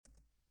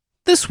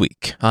This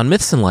week on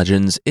Myths and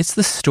Legends, it's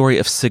the story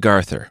of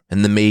Sigarthur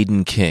and the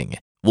Maiden King.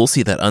 We'll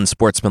see that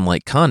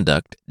unsportsmanlike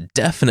conduct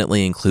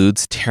definitely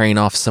includes tearing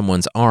off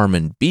someone's arm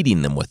and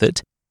beating them with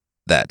it.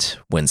 That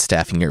when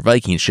staffing your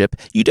Viking ship,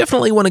 you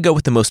definitely want to go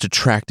with the most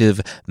attractive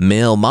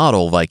male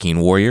model Viking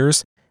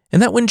warriors. And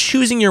that when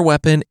choosing your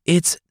weapon,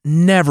 it's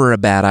never a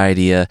bad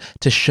idea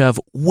to shove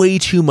way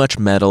too much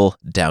metal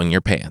down your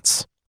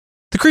pants.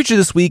 The creature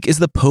this week is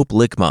the Pope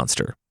Lick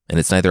monster, and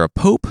it's neither a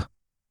pope,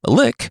 a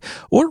lick,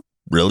 or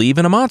really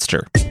even a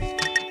monster.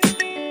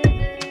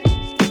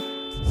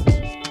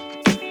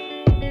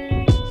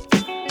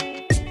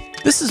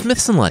 This is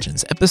Myths and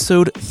Legends,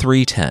 episode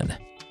 310,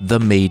 The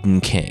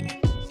Maiden King.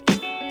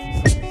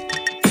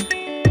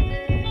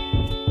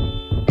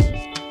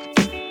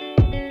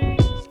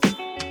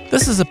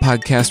 This is a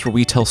podcast where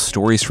we tell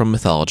stories from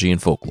mythology and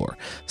folklore.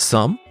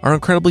 Some are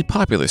incredibly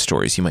popular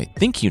stories you might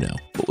think you know,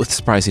 but with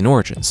surprising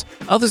origins.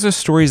 Others are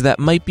stories that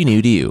might be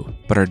new to you,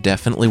 but are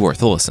definitely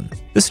worth a listen.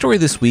 The story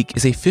this week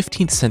is a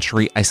 15th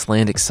century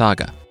Icelandic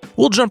saga.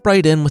 We'll jump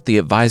right in with the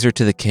advisor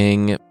to the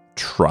king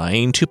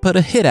trying to put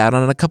a hit out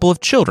on a couple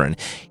of children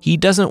he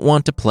doesn't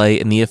want to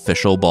play in the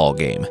official ball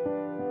game.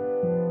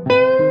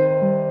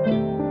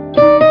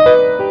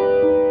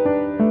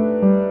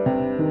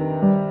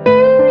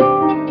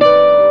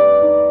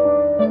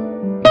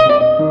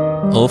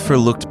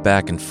 Ulfr looked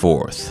back and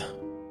forth,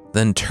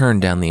 then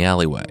turned down the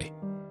alleyway.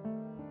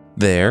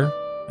 There,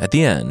 at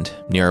the end,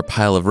 near a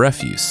pile of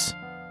refuse,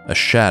 a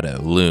shadow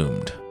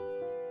loomed.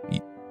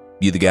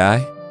 You the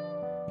guy?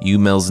 You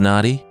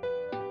Melznati?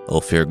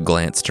 Ulfr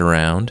glanced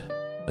around,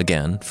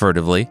 again,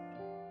 furtively.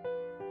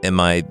 Am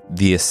I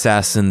the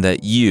assassin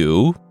that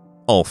you,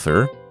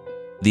 Ulfr,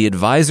 the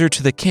advisor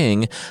to the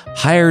king,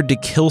 hired to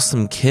kill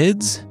some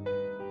kids?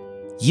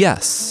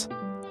 Yes,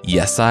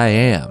 I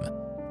am,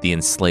 the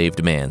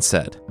enslaved man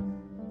said.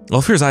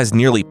 Ulfr's eyes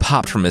nearly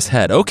popped from his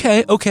head.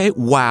 Okay,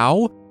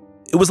 wow.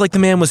 It was like the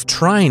man was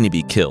trying to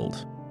be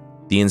killed.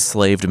 The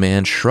enslaved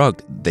man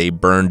shrugged. They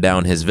burned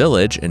down his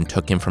village and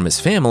took him from his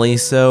family,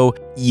 so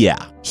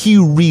yeah, he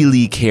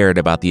really cared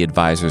about the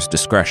advisor's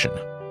discretion.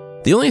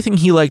 The only thing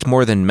he liked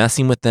more than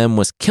messing with them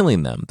was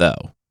killing them,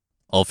 though.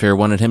 Ulfr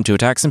wanted him to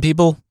attack some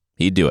people,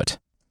 he'd do it.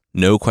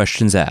 No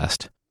questions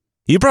asked.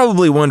 You're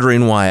probably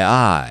wondering why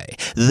I,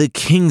 the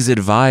king's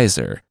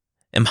advisor,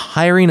 am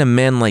hiring a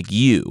man like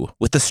you,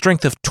 with the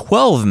strength of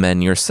 12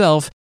 men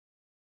yourself,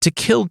 to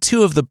kill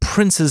 2 of the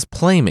prince's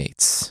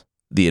playmates.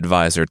 The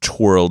advisor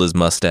twirled his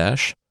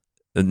mustache.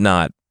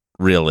 Not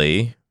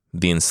really,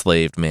 the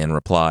enslaved man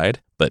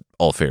replied, but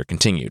Ulfr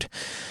continued.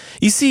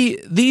 You see,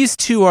 these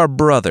 2 are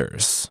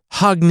brothers,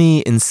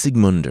 Hogni and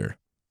Sigmundr.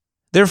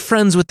 They're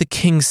friends with the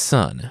king's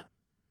son.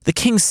 The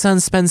king's son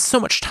spends so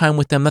much time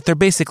with them that they're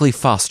basically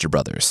foster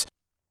brothers.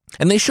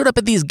 And they showed up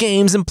at these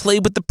games and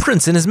played with the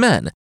prince and his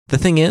men. The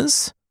thing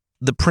is,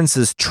 the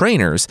prince's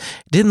trainers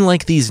didn't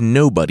like these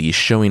nobodies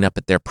showing up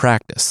at their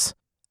practice.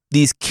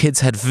 These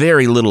kids had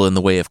very little in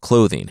the way of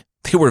clothing.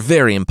 They were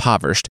very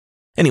impoverished.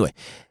 Anyway,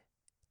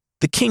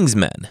 the king's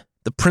men,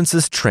 the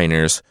prince's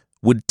trainers,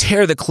 would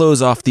tear the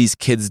clothes off these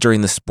kids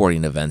during the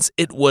sporting events.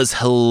 It was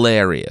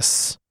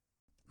hilarious.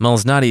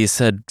 Melznati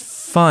said,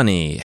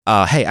 funny.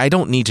 Hey, I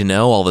don't need to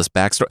know all this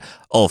backstory.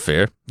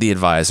 Ulfr, the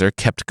advisor,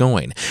 kept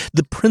going.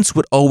 The prince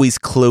would always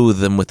clothe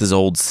them with his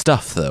old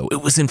stuff, though.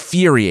 It was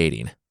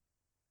infuriating.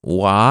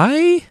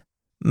 Why?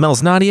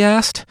 Melznati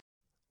asked.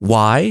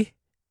 Why?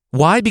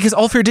 Why? Because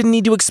Ulfr didn't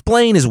need to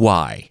explain his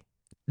why.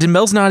 Did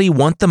Melznati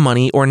want the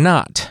money or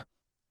not?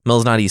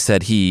 Melznati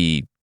said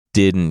he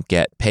didn't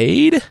get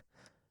paid?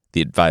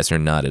 The advisor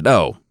nodded.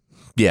 Oh,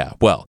 yeah,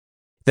 well.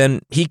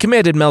 Then he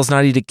commanded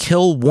Melznati to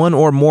kill 1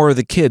 or more of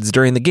the kids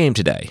during the game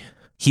today.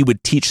 He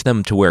would teach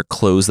them to wear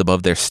clothes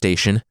above their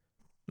station.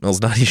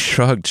 Melznati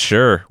shrugged.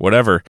 Sure,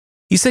 whatever.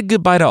 He said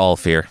goodbye to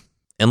Ulfr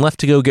and left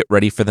to go get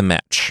ready for the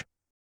match.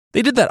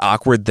 They did that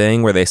awkward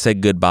thing where they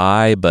said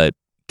goodbye but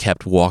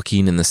kept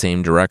walking in the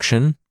same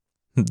direction.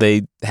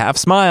 They half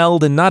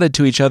smiled and nodded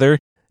to each other.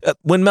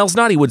 When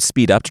Melznati would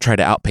speed up to try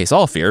to outpace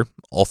Ulfr,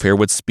 Ulfr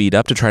would speed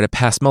up to try to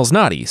pass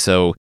Melznati,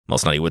 so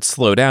Melznati would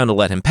slow down to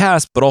let him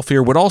pass, but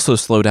Ulfr would also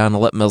slow down to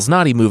let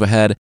Melznati move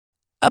ahead.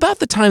 About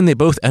the time they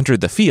both entered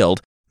the field,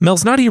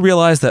 Melznati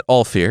realized that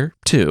Ulfr,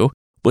 too,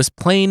 was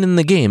playing in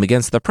the game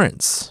against the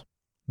prince,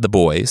 the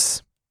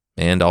boys,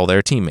 and all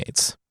their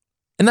teammates.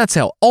 And that's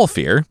how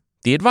Ulfr,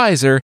 the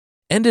advisor,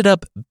 ended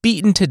up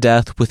beaten to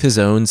death with his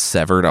own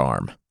severed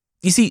arm.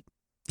 You see,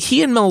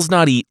 he and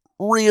Melznati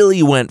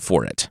really went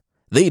for it.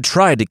 They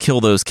tried to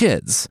kill those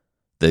kids.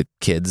 The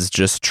kids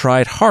just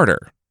tried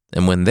harder.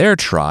 And when their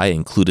try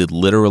included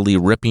literally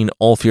ripping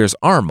Ulfr's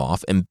arm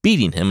off and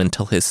beating him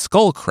until his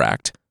skull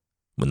cracked,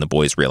 when the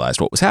boys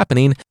realized what was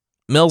happening,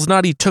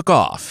 Melznati took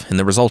off in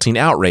the resulting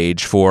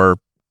outrage for,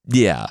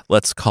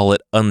 let's call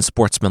it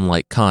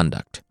unsportsmanlike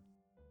conduct.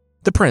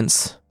 The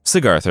prince,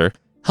 Sigarthur,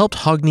 helped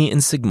Hogni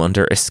and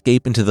Sigmundr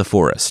escape into the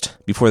forest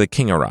before the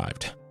king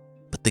arrived.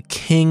 But the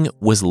king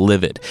was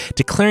livid,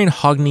 declaring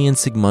Hogni and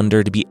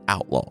Sigmundr to be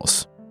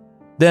outlaws.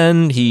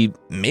 Then he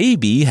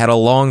maybe had a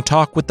long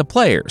talk with the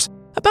players,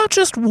 about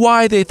just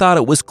why they thought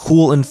it was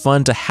cool and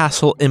fun to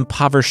hassle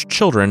impoverished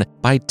children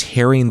by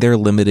tearing their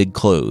limited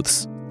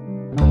clothes.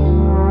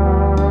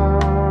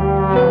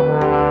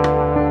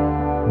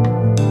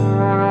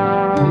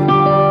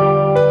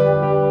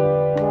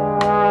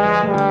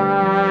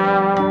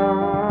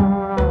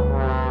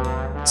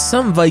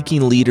 Some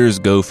Viking leaders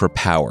go for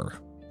power.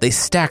 They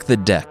stack the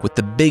deck with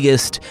the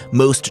biggest,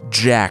 most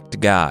jacked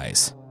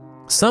guys.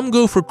 Some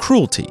go for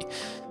cruelty.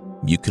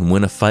 You can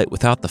win a fight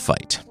without the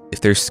fight, if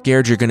they're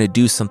scared you're going to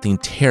do something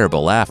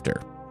terrible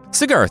after.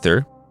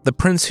 Sigarthur, the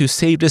prince who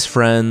saved his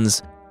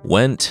friends,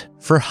 went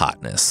for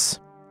hotness.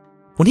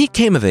 When he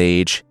came of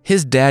age,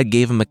 his dad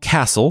gave him a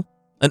castle,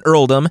 an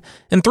earldom,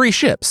 and 3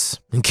 ships,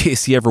 in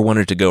case he ever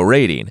wanted to go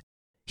raiding.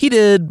 He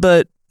did,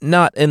 but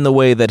not in the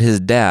way that his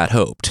dad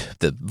hoped,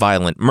 the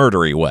violent,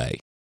 murdery way.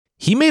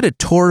 He made a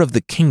tour of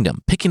the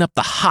kingdom, picking up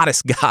the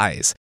hottest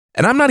guys.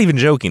 And I'm not even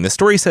joking, the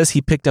story says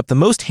he picked up the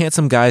most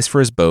handsome guys for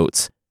his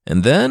boats,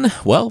 and then,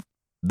 well,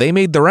 they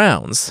made the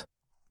rounds.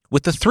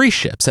 With the 3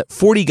 ships at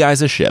 40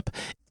 guys a ship,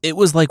 it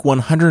was like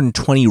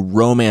 120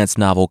 romance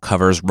novel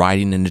covers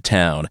riding into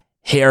town,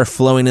 hair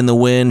flowing in the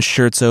wind,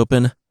 shirts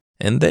open,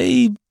 and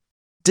they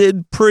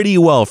did pretty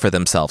well for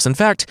themselves. In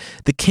fact,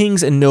 the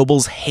kings and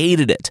nobles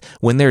hated it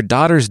when their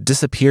daughters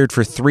disappeared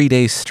for 3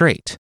 days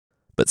straight.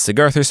 But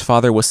Sigarthur's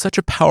father was such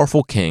a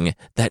powerful king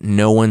that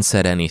no one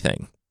said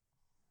anything.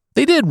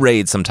 They did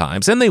raid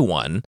sometimes, and they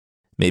won,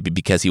 maybe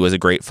because he was a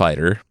great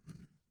fighter,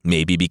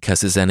 maybe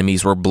because his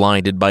enemies were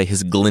blinded by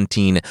his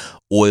glinting,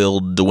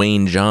 oiled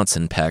Dwayne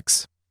Johnson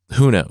pecs.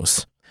 Who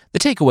knows? The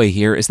takeaway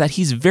here is that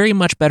he's very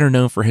much better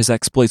known for his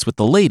exploits with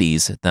the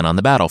ladies than on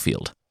the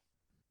battlefield.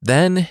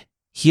 Then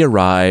he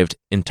arrived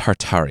in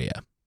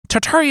Tartaria.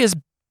 Tartaria is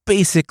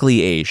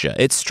basically Asia.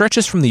 It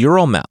stretches from the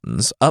Ural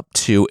Mountains up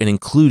to and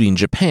including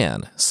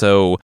Japan,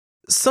 so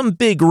some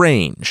big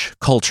range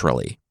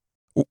culturally.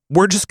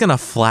 We're just going to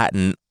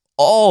flatten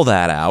all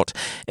that out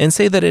and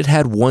say that it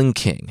had one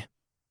king,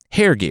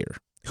 Hergir,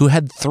 who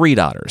had 3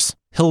 daughters,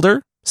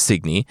 Hildur,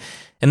 Signy,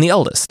 and the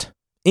eldest,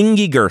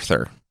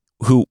 Ingigirthur,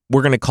 who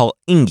we're going to call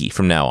Ingi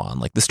from now on,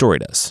 like the story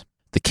does.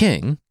 The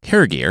king,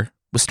 Hergir,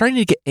 was starting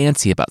to get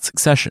antsy about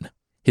succession.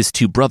 His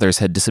 2 brothers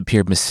had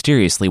disappeared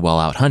mysteriously while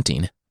out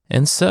hunting,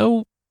 and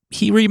so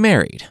he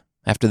remarried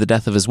after the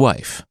death of his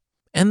wife.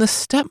 And the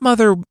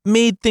stepmother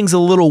made things a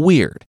little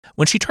weird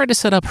when she tried to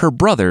set up her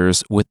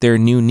brothers with their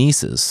new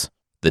nieces.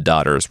 The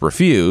daughters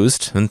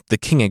refused, and the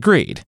king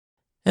agreed.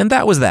 And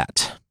that was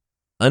that,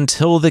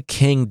 until the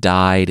king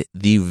died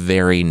the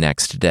very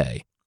next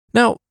day.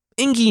 Now,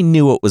 Ingi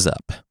knew what was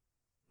up.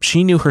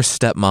 She knew her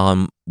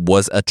stepmom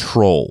was a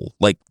troll.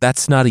 Like,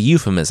 that's not a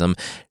euphemism.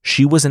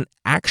 She was an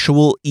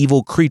actual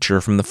evil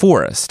creature from the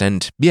forest.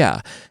 And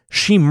yeah,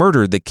 she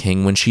murdered the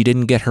king when she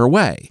didn't get her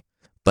way.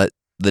 But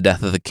the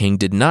death of the king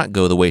did not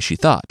go the way she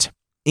thought.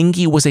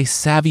 Ingi was a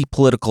savvy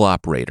political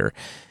operator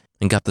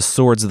and got the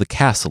swords of the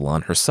castle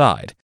on her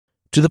side,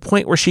 to the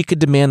point where she could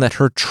demand that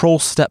her troll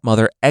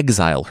stepmother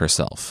exile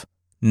herself,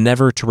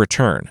 never to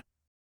return.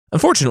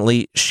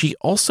 Unfortunately, she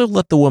also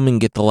let the woman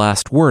get the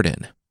last word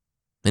in.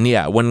 And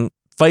yeah, when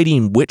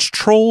fighting witch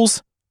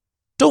trolls,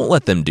 don't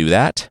let them do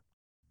that.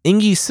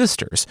 Ingi's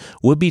sisters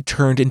would be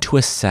turned into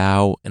a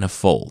sow and a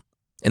foal,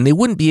 and they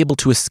wouldn't be able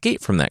to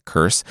escape from that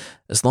curse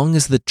as long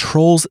as the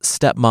troll's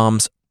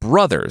stepmom's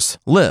brothers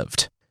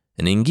lived.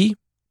 And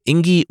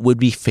Ingi would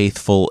be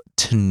faithful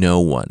to no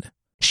one.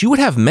 She would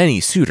have many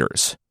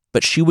suitors,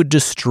 but she would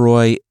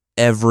destroy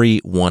every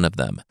one of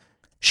them.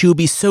 She would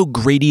be so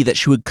greedy that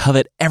she would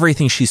covet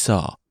everything she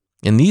saw.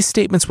 And these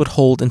statements would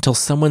hold until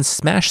someone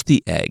smashed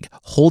the egg,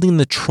 holding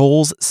the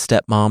troll's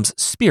stepmom's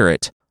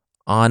spirit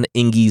on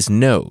Ingi's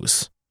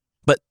nose.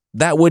 But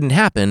that wouldn't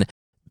happen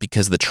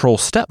because the troll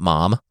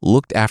stepmom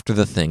looked after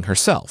the thing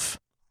herself.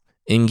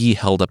 Ingi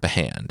held up a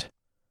hand.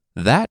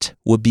 That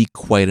would be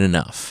quite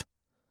enough.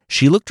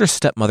 She looked her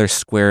stepmother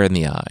square in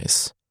the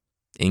eyes.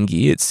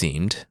 Ingi, it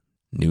seemed,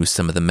 knew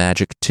some of the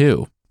magic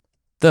too.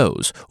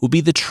 Those would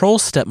be the troll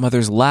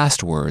stepmother's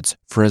last words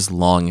for as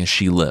long as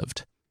she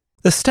lived.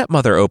 The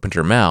stepmother opened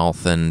her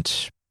mouth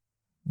and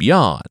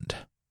yawned.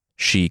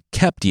 She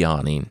kept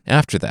yawning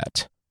after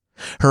that.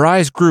 Her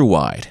eyes grew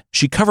wide.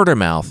 She covered her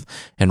mouth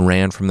and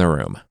ran from the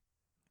room.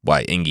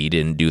 Why Ingi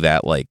didn't do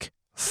that like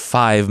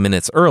 5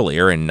 minutes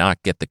earlier and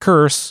not get the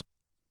curse,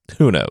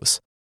 who knows?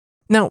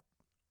 Now,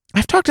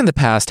 I've talked in the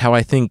past how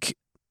I think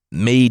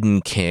Maiden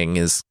King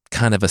is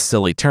kind of a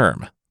silly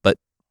term, but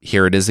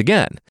here it is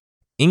again.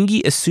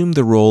 Ingi assumed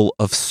the role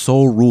of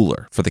sole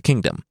ruler for the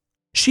kingdom.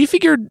 She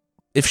figured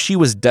if she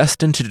was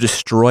destined to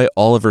destroy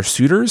all of her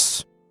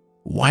suitors,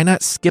 why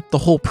not skip the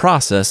whole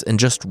process and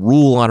just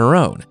rule on her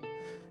own?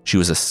 She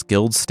was a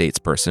skilled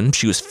statesperson,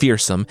 she was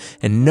fearsome,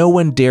 and no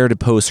one dared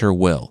oppose her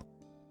will.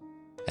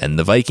 And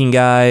the Viking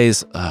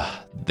guys,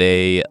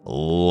 they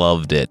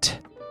loved it.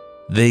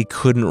 They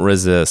couldn't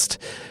resist.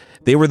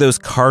 They were those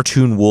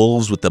cartoon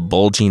wolves with the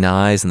bulging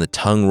eyes and the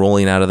tongue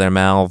rolling out of their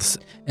mouths,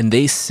 and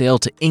they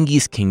sailed to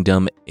Ingi's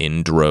kingdom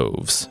in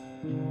droves.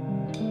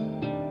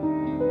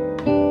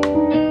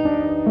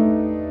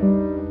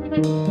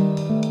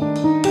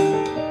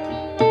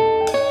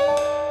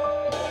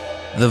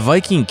 The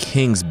Viking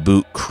King's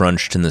boot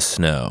crunched in the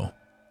snow.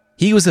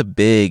 He was a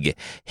big,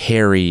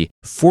 hairy,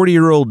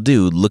 40-year-old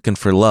dude looking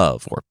for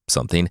love or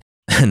something,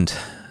 and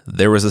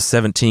there was a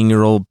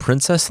 17-year-old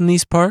princess in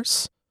these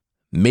parts?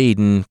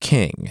 Maiden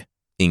King,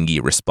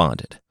 Ingi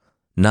responded,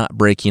 not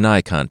breaking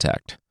eye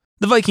contact.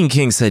 The Viking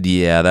King said,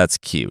 yeah, that's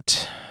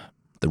cute.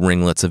 The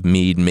ringlets of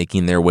mead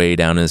making their way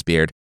down his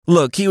beard.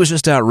 Look, he was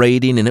just out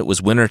raiding and it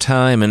was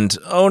wintertime and,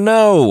 oh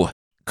no!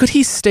 Could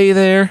he stay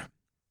there?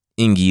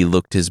 Ingi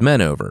looked his men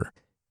over.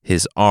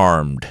 His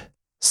armed,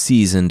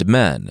 seasoned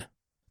men.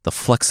 The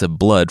flecks of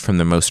blood from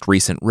their most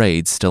recent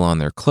raids still on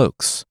their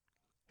cloaks.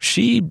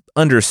 She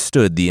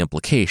understood the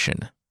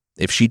implication.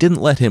 If she didn't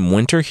let him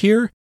winter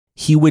here,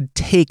 he would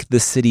take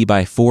the city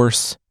by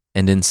force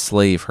and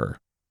enslave her.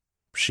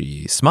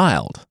 She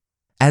smiled.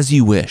 As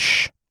you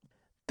wish.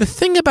 The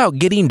thing about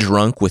getting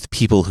drunk with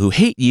people who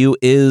hate you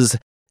is,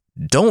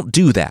 don't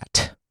do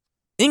that.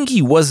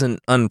 Ingi wasn't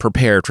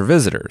unprepared for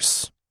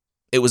visitors.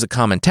 It was a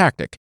common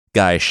tactic,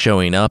 guys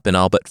showing up and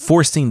all but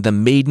forcing the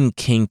Maiden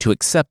King to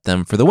accept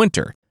them for the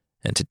winter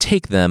and to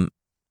take them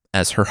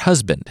as her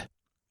husband.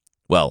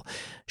 Well,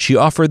 she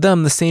offered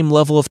them the same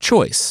level of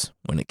choice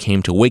when it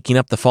came to waking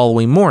up the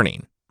following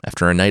morning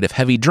after a night of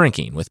heavy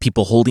drinking with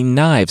people holding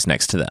knives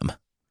next to them.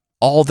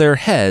 All their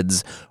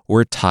heads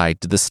were tied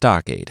to the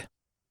stockade.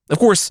 Of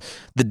course,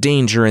 the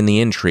danger and the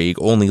intrigue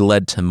only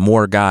led to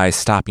more guys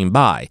stopping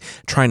by,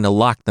 trying to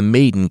lock the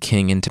Maiden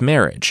King into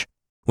marriage.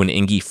 When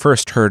Ingi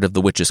first heard of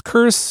the witch's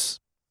curse,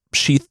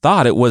 she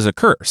thought it was a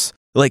curse.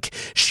 Like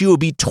she would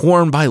be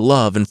torn by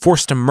love and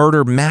forced to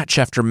murder match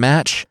after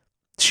match.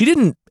 She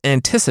didn't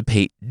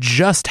anticipate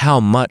just how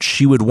much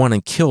she would want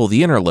to kill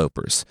the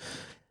interlopers.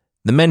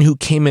 The men who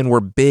came in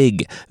were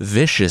big,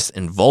 vicious,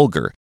 and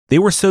vulgar. They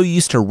were so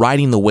used to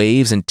riding the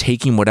waves and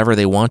taking whatever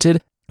they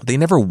wanted, they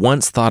never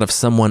once thought of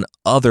someone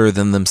other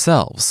than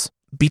themselves.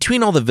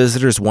 Between all the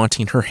visitors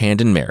wanting her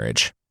hand in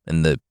marriage,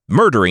 and the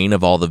murdering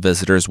of all the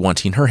visitors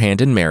wanting her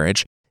hand in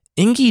marriage,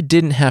 Ingi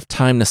didn't have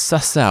time to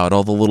suss out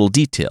all the little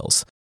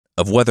details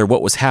of whether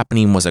what was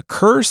happening was a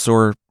curse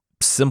or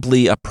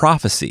simply a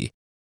prophecy.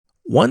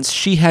 Once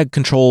she had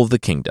control of the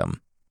kingdom,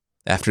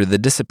 after the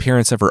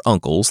disappearance of her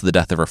uncles, the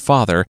death of her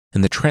father,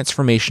 and the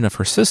transformation of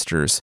her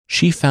sisters,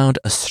 she found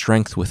a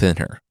strength within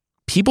her.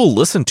 People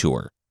listened to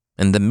her,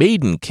 and the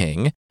Maiden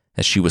King,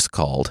 as she was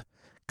called,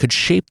 could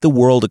shape the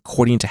world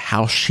according to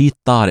how she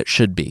thought it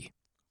should be.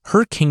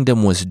 Her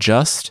kingdom was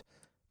just,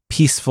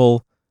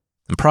 peaceful,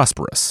 and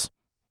prosperous.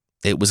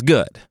 It was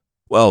good.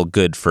 Well,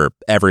 good for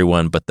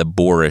everyone but the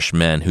boorish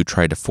men who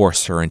tried to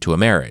force her into a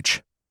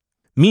marriage.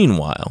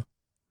 Meanwhile,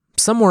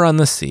 somewhere on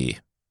the sea,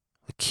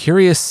 a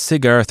curious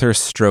Sigarther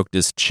stroked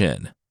his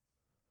chin.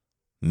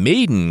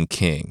 Maiden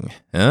King,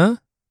 huh?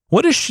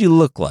 What does she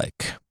look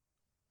like?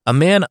 A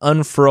man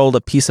unfurled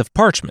a piece of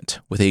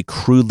parchment with a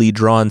crudely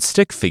drawn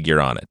stick figure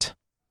on it.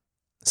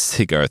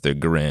 Sigarther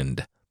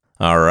grinned.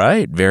 All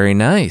right, very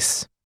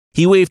nice.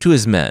 He waved to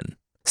his men.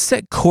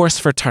 Set course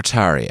for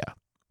Tartaria.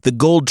 The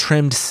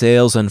gold-trimmed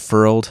sails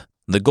unfurled,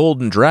 the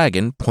golden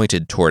dragon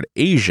pointed toward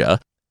Asia,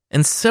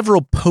 and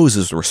several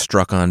poses were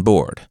struck on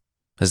board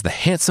as the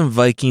handsome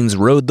Vikings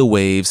rode the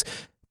waves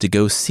to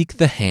go seek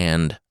the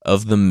hand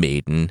of the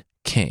Maiden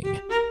King.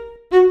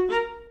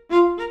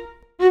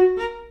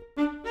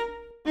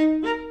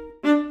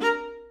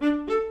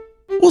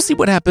 We'll see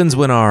what happens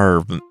when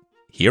our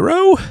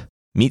hero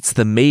meets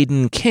the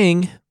Maiden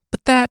King,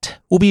 but that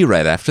will be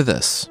right after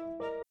this.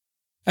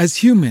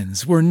 As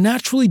humans, we're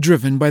naturally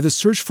driven by the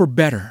search for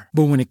better.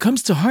 But when it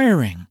comes to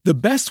hiring, the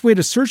best way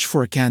to search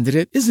for a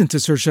candidate isn't to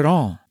search at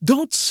all.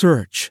 Don't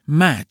search,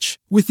 match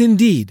with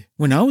Indeed.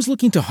 When I was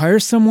looking to hire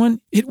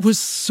someone, it was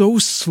so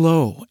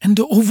slow and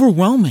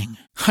overwhelming.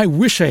 I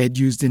wish I had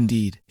used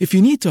Indeed. If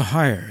you need to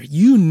hire,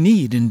 you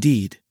need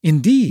Indeed.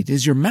 Indeed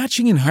is your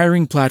matching and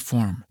hiring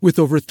platform with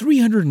over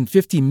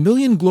 350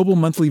 million global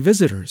monthly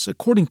visitors,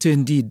 according to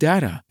Indeed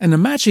data, and a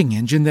matching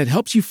engine that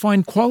helps you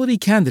find quality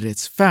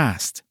candidates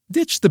fast.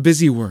 Ditch the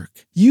busy work.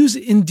 Use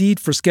Indeed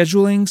for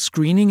scheduling,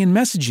 screening, and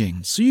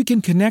messaging so you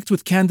can connect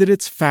with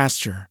candidates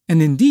faster. And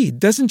Indeed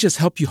doesn't just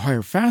help you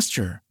hire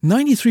faster.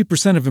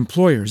 93% of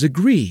employers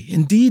agree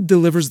Indeed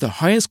delivers the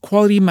highest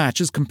quality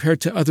matches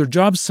compared to other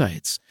job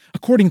sites,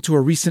 according to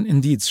a recent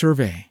Indeed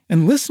survey.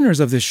 And listeners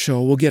of this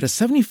show will get a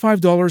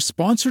 $75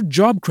 sponsored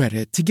job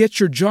credit to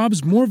get your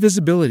jobs more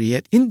visibility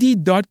at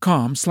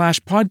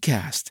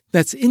Indeed.com/podcast.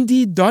 That's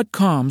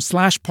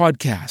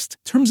Indeed.com/podcast.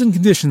 Terms and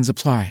conditions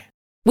apply.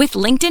 With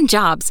LinkedIn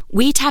Jobs,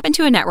 we tap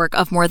into a network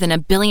of more than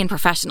 1 billion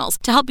professionals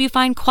to help you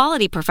find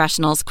quality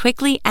professionals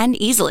quickly and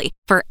easily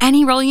for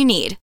any role you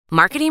need.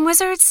 Marketing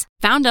wizards?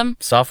 Found them.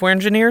 Software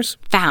engineers?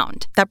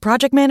 Found. That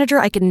project manager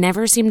I could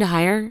never seem to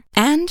hire?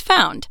 And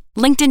found.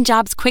 LinkedIn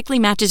Jobs quickly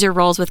matches your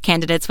roles with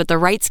candidates with the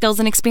right skills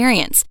and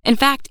experience. In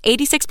fact,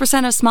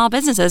 86% of small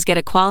businesses get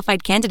a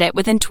qualified candidate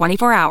within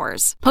 24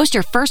 hours. Post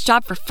your first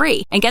job for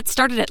free and get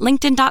started at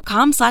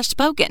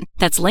linkedin.com/spoken.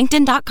 That's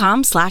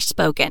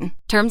linkedin.com/spoken.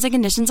 Terms and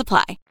conditions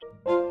apply.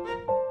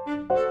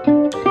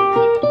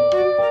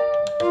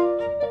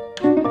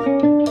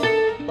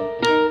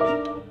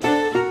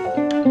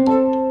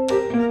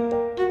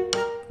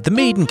 The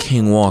Maiden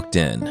King walked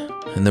in,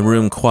 and the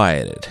room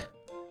quieted.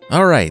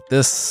 All right,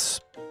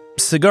 this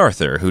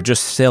Sigarthur, who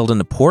just sailed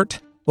into port,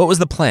 what was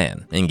the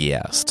plan? Ingi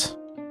asked.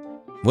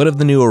 What of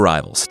the new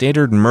arrival?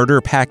 Standard murder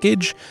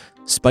package?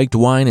 Spiked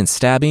wine and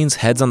stabbings,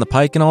 heads on the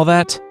pike and all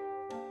that?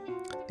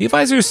 The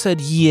advisors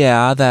said,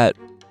 yeah, that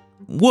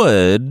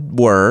would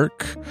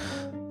work.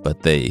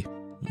 But they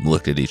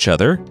looked at each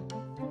other.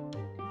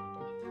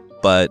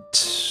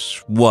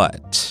 But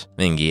what?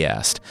 Ingi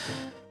asked.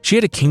 She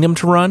had a kingdom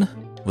to run.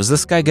 Was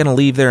this guy going to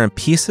leave there in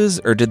pieces,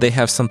 or did they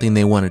have something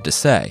they wanted to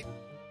say?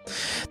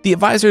 The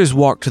advisors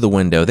walked to the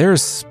window.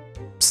 There's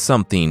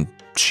something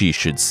she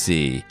should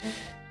see.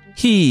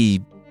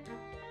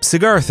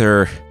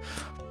 Sigarthur,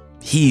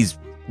 he's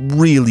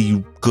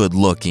really good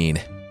looking.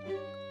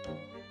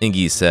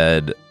 Ingi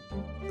said,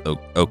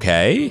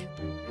 okay?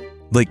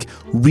 Like,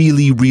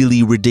 really,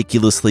 really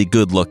ridiculously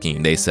good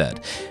looking, they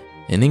said.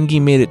 And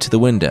Ingi made it to the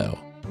window.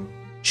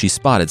 She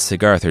spotted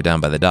Sigarthur down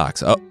by the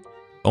docks.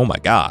 Oh my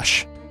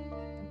gosh.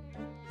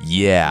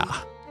 Yeah,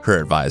 her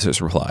advisors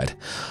replied.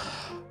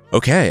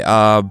 Okay,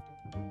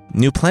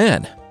 new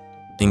plan,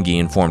 Ingi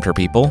informed her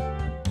people.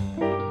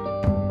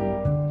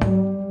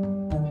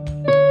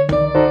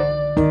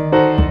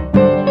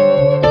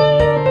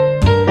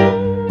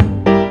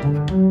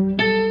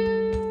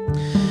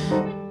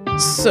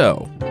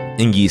 So,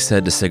 Ingi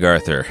said to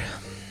Sigarthur,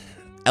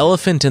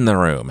 elephant in the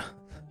room.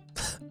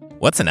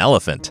 What's an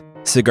elephant?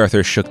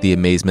 Sigarthur shook the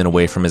amazement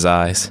away from his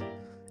eyes.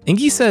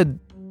 Ingi said,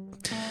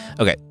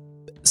 okay,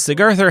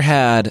 Sigarthur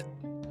had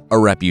a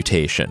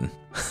reputation.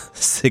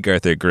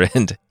 Sigarthur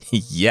grinned.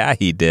 Yeah,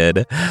 he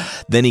did.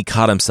 Then he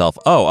caught himself.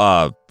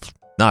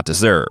 Not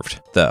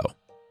deserved, though.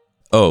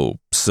 Oh,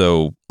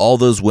 so all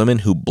those women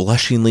who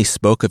blushingly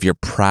spoke of your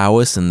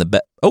prowess in the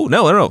bed. Oh,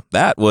 no,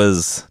 that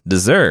was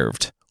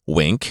deserved.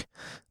 Wink.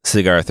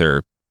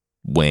 Sigarthur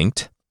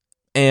winked.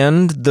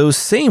 And those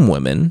same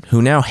women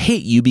who now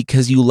hate you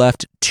because you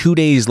left 2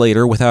 days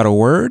later without a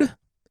word?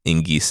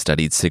 Ingi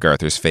studied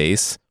Sigarthur's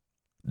face.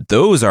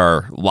 Those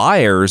are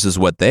liars is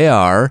what they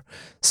are,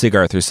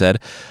 Sigarthur said.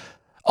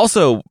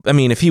 Also,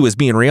 if he was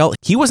being real,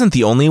 he wasn't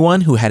the only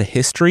one who had a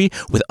history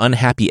with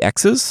unhappy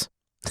exes.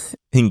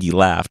 Ingi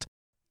laughed.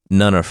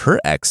 None of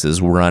her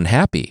exes were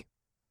unhappy.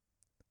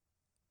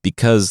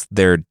 Because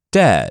they're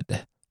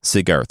dead,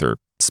 Sigarthur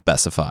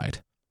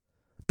specified.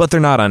 But they're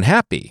not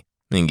unhappy,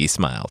 Ingi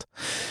smiled.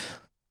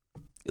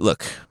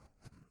 Look,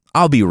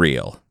 I'll be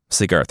real,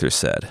 Sigarthur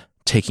said,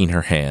 taking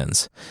her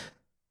hands.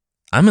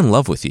 I'm in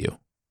love with you.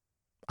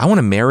 I want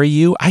to marry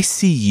you. I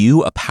see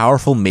you, a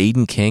powerful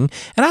maiden king,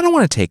 and I don't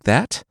want to take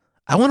that.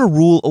 I want to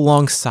rule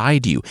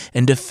alongside you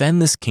and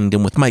defend this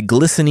kingdom with my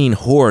glistening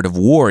horde of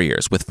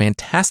warriors with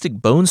fantastic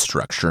bone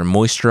structure and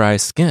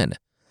moisturized skin.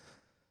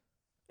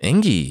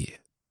 Ingi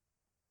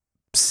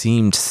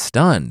seemed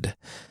stunned.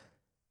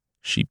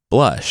 She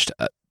blushed.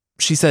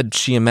 She said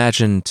she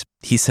imagined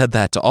he said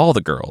that to all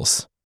the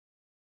girls.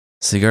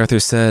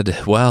 Sigarthur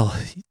said, well,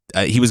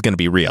 he was going to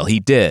be real.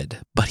 He did,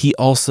 but he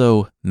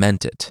also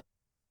meant it.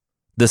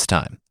 This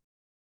time,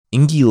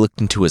 Ingi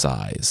looked into his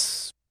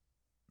eyes.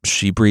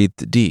 She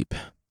breathed deep.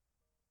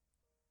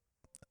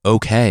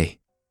 Okay.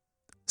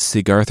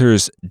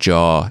 Sigarthur's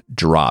jaw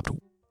dropped.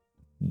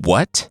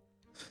 What?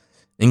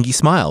 Ingi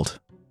smiled.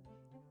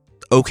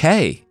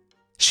 Okay.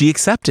 She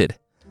accepted.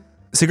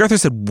 Sigarthur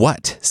said,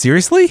 what?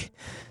 Seriously?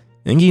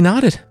 Ingi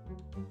nodded.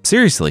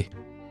 Seriously.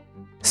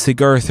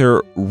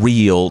 Sigarthur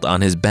reeled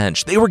on his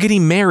bench. They were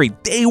getting married.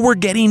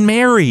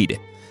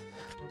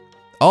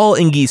 All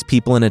Ingi's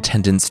people in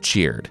attendance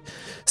cheered.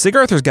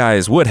 Sigarthur's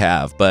guys would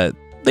have, but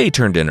they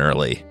turned in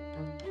early.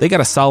 They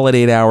got a solid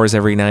 8 hours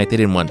every night. They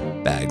didn't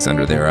want bags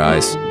under their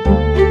eyes.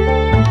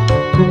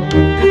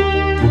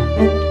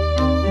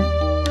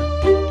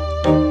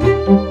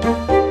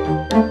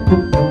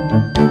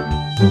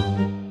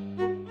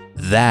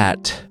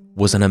 That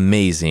was an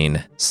amazing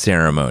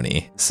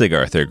ceremony,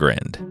 Sigarthur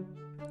grinned.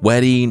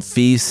 Wedding,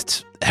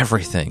 feast,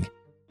 everything.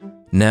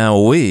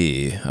 Now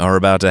we are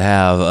about to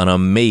have an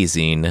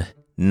amazing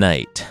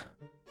night.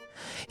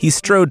 He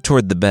strode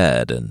toward the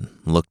bed and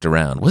looked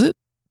around. Was it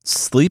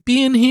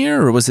sleepy in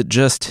here, or was it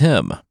just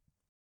him?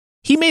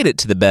 He made it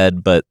to the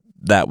bed, but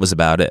that was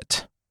about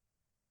it.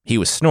 He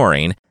was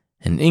snoring,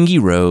 and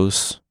Ingi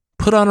rose,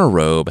 put on a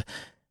robe,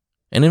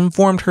 and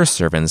informed her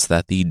servants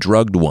that the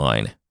drugged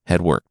wine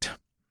had worked.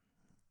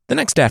 The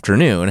next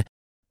afternoon,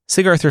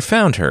 Sigarthur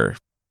found her.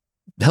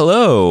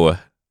 Hello,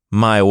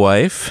 my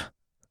wife.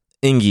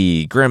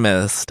 Ingi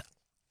grimaced.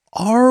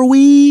 Are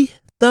we,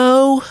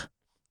 though?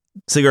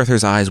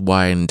 Sigarthur's eyes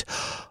widened.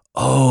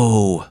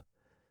 Oh,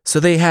 so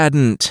they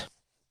hadn't...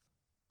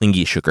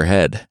 Ingi shook her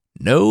head.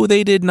 No,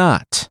 they did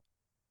not.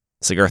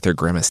 Sigarthur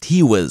grimaced.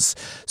 He was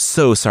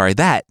so sorry.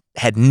 That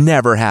had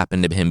never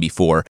happened to him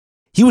before.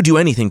 He would do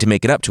anything to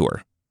make it up to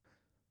her.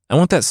 I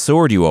want that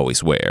sword you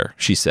always wear,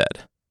 she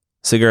said.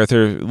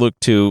 Sigarthur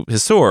looked to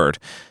his sword.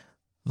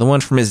 The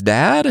one from his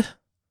dad?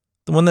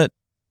 The one that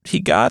he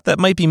got that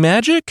might be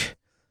magic?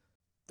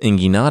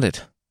 Ingi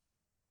nodded.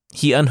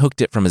 He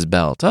unhooked it from his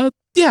belt.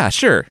 Yeah,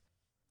 sure.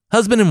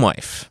 Husband and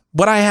wife.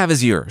 What I have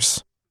is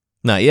yours.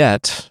 Not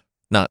yet.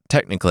 Not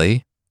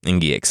technically.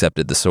 Ingi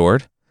accepted the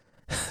sword.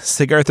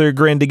 Sigarthur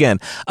grinned again.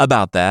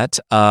 About that,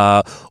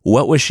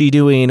 what was she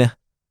doing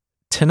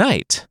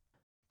tonight?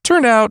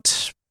 Turned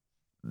out,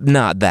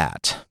 not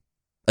that.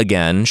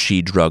 Again,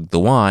 she drugged the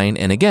wine,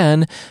 and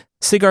again,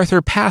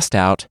 Sigarthur passed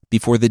out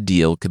before the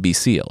deal could be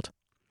sealed.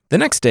 The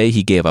next day,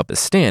 he gave up his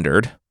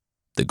standard,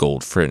 the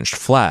gold-fringed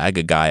flag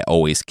a guy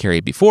always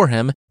carried before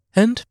him,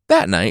 and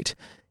that night,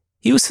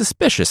 he was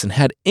suspicious and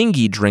had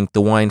Ingi drink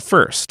the wine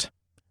first.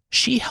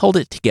 She held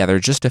it together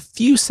just a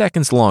few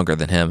seconds longer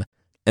than him,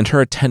 and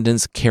her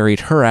attendants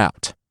carried her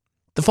out.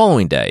 The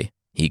following day,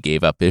 he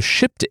gave up his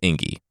ship to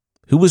Ingi,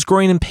 who was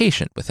growing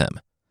impatient with him.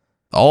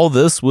 All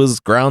this was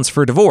grounds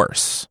for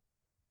divorce.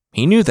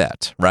 He knew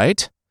that,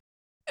 right?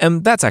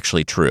 And that's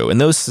actually true. In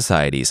those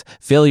societies,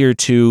 failure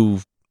to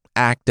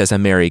act as a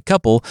married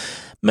couple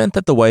meant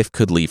that the wife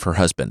could leave her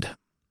husband.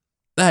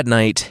 That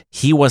night,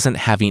 he wasn't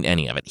having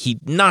any of it. He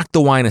knocked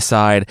the wine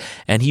aside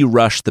and he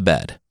rushed the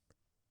bed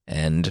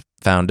and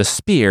found a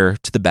spear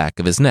to the back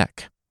of his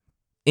neck.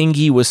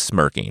 Ingi was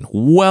smirking.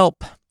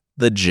 Welp,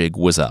 the jig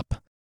was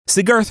up.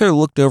 Sigarthur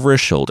looked over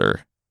his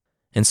shoulder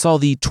and saw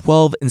the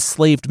 12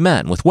 enslaved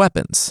men with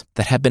weapons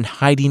that had been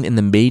hiding in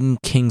the Maiden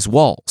King's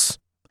walls.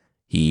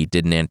 He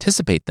didn't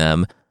anticipate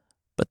them,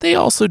 but they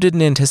also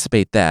didn't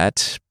anticipate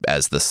that,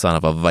 as the son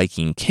of a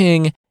Viking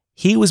king,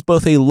 he was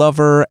both a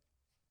lover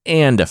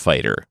and a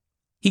fighter.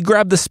 He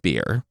grabbed the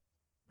spear,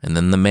 and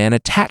then the man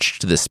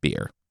attached to the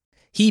spear.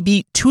 He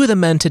beat 2 of the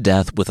men to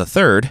death with a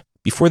third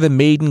before the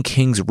Maiden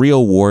King's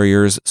real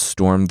warriors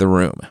stormed the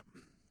room.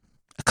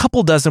 A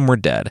couple dozen were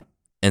dead,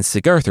 and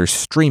Sigarthur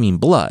streaming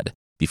blood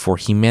before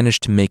he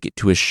managed to make it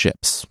to his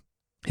ships.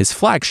 His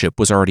flagship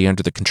was already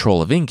under the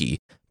control of Ingi,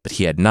 but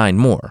he had 9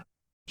 more.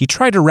 He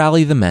tried to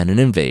rally the men and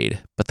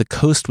invade, but the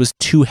coast was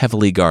too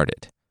heavily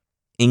guarded.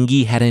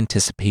 Ingi had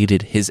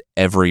anticipated his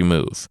every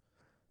move.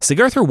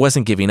 Sigarthur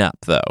wasn't giving up,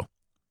 though.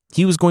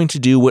 He was going to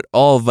do what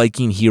all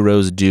Viking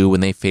heroes do when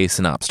they face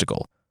an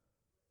obstacle.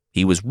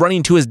 He was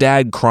running to his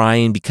dad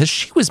crying because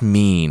she was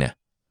mean.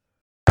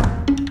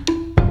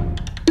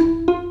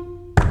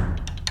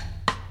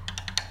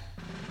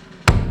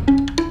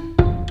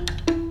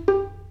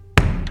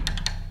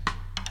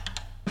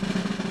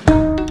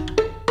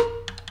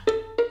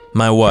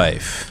 My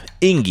wife,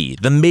 Ingi,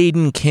 the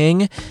Maiden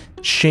King,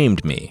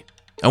 shamed me.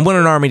 I want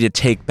an army to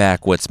take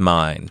back what's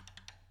mine.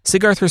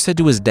 Sigarthur said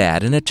to his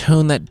dad in a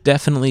tone that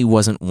definitely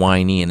wasn't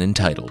whiny and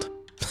entitled.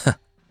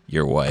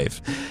 Your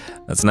wife.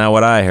 That's not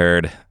what I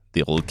heard,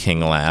 the old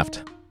king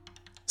laughed.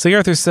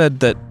 Sigarthur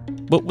said that,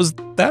 what was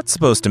that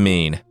supposed to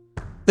mean?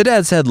 The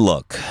dad said,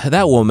 look,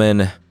 that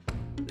woman,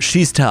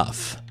 she's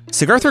tough.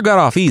 Sigarthur got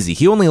off easy.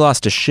 He only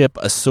lost a ship,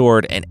 a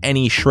sword, and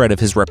any shred of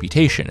his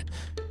reputation.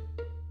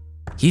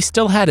 He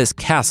still had his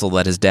castle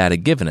that his dad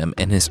had given him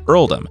and his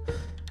earldom.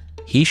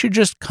 He should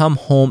just come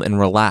home and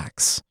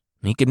relax.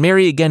 He could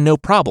marry again no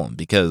problem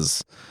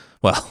because,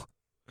 well,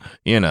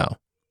 you know.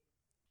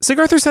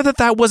 Sigarthur said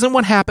that wasn't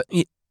what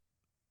happened.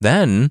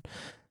 Then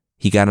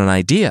he got an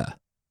idea.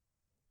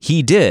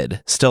 He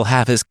did still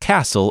have his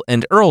castle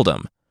and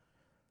earldom.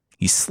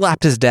 He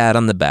slapped his dad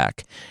on the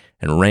back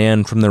and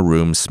ran from the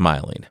room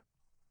smiling.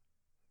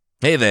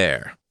 Hey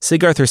there,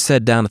 Sigarthur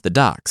said down at the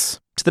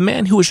docks to the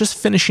man who was just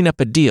finishing up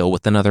a deal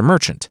with another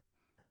merchant.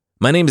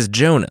 My name is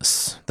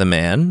Jonas. The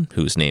man,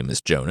 whose name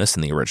is Jonas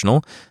in the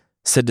original,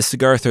 said to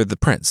Sigarthur the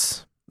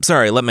prince,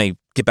 sorry, let me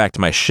get back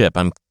to my ship.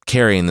 I'm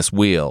carrying this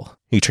wheel.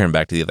 He turned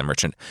back to the other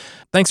merchant.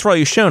 Thanks for all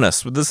you've shown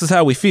us. This is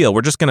how we feel.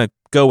 We're just going to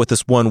go with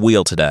this one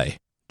wheel today.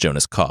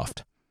 Jonas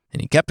coughed,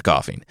 and he kept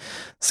coughing.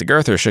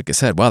 Sigarthur shook his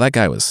head. Wow, that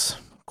guy was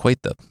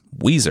quite the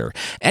wheezer.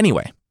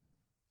 Anyway,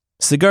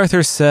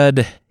 Sigarthur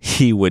said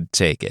he would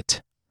take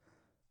it.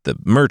 The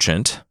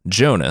merchant,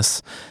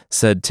 Jonas,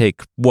 said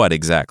take what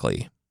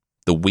exactly?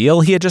 The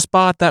wheel he had just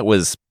bought? That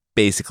was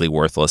basically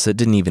worthless. It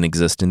didn't even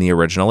exist in the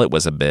original. It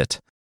was a bit.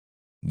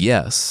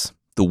 Yes,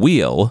 the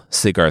wheel,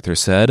 Sigarthur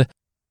said,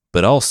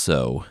 but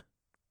also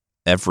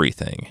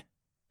everything.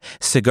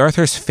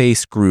 Sigarthur's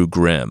face grew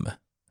grim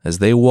as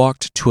they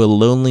walked to a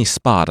lonely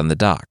spot on the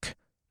dock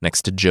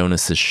next to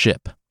Jonas's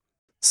ship.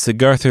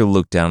 Sigarthur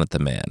looked down at the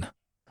man.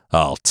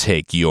 I'll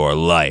take your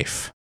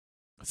life.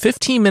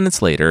 15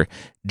 minutes later,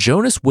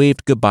 Jonas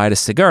waved goodbye to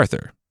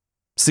Sigarthur.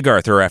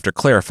 Sigarthur, after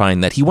clarifying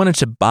that he wanted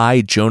to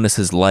buy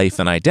Jonas's life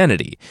and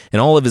identity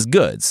and all of his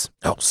goods,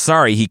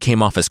 sorry he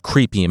came off as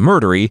creepy and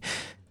murdery,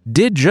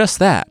 did just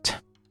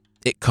that.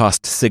 It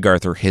cost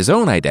Sigarthur his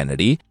own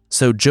identity,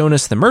 so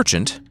Jonas the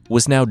merchant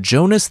was now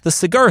Jonas the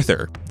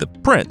Sigarthur, the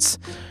prince,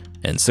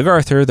 and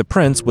Sigarthur the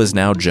prince was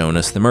now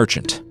Jonas the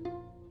merchant.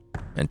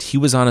 And he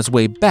was on his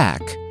way back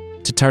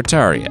to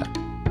Tartaria.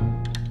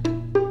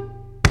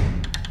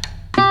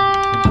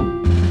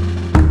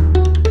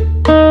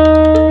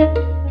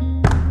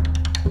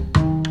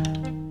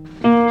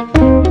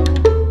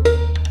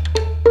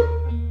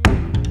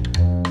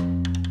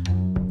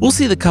 We'll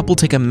see the couple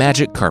take a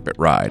magic carpet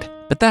ride,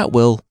 but that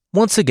will,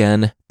 once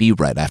again, be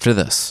right after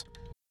this.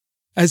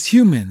 As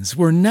humans,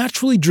 we're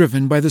naturally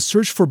driven by the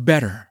search for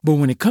better. But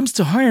when it comes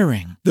to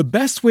hiring, the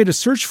best way to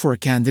search for a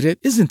candidate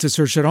isn't to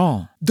search at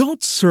all.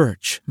 Don't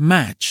search,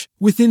 match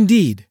with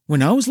Indeed.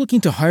 When I was looking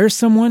to hire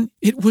someone,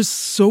 it was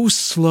so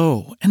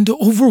slow and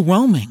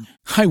overwhelming.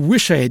 I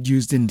wish I had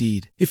used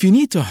Indeed. If you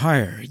need to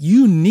hire,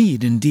 you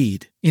need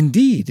Indeed.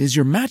 Indeed is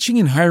your matching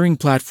and hiring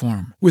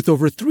platform with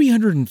over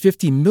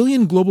 350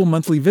 million global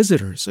monthly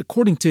visitors,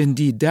 according to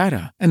Indeed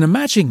data, and a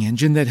matching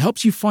engine that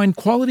helps you find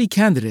quality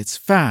candidates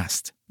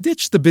fast.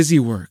 Ditch the busy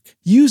work.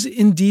 Use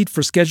Indeed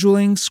for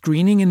scheduling,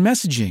 screening, and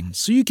messaging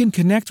so you can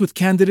connect with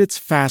candidates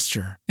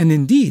faster. And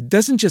Indeed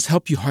doesn't just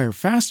help you hire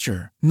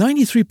faster.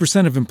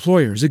 93% of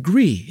employers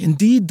agree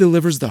Indeed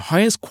delivers the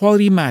highest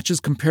quality matches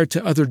compared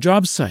to other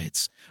job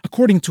sites,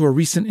 according to a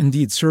recent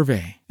Indeed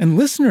survey. And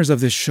listeners of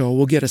this show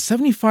will get a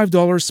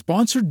 $75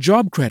 sponsored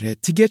job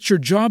credit to get your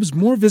jobs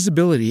more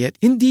visibility at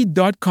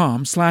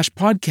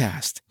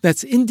Indeed.com/podcast.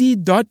 That's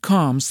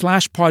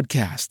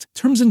Indeed.com/podcast.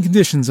 Terms and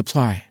conditions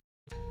apply.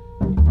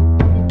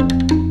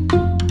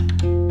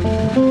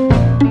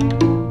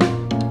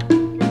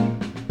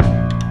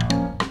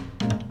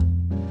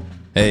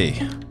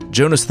 Hey,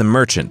 Jonas the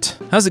Merchant,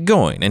 how's it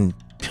going? And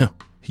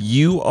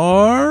you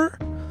are?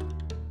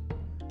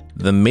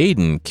 The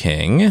Maiden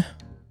King?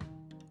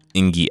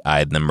 Ingi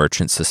eyed the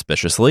merchant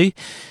suspiciously.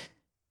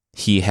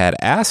 He had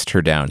asked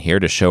her down here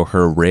to show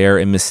her rare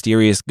and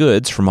mysterious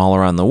goods from all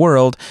around the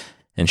world,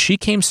 and she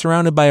came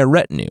surrounded by a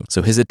retinue,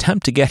 so his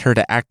attempt to get her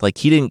to act like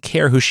he didn't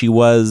care who she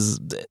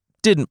was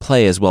didn't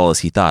play as well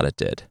as he thought it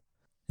did.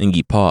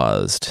 Ingi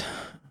paused.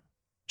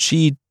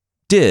 She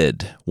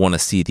did want to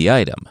see the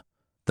item.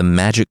 The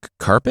magic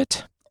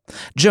carpet?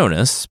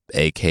 Jonas,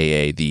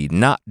 a.k.a. the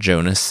not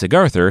Jonas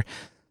Sigarthur,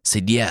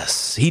 said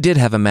yes, he did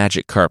have a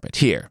magic carpet.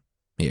 Here,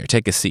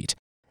 take a seat.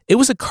 It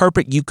was a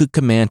carpet you could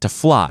command to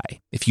fly,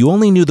 if you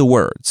only knew the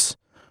words.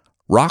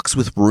 Rocks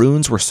with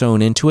runes were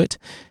sewn into it,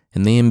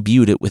 and they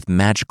imbued it with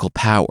magical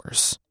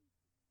powers.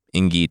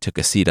 Ingi took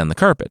a seat on the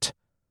carpet.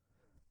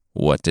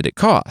 What did it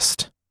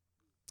cost?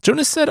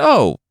 Jonas said,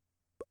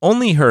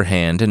 only her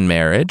hand in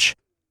marriage.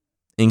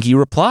 Ingi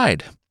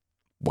replied,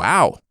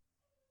 wow,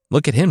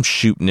 look at him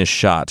shooting his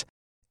shot.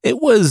 It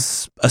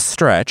was a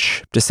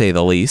stretch, to say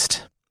the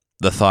least,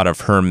 the thought of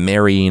her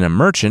marrying a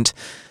merchant,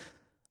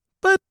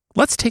 but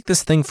let's take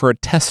this thing for a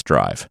test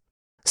drive.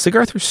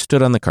 Sigarthur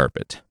stood on the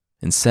carpet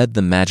and said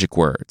the magic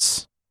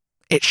words.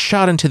 It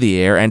shot into the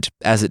air, and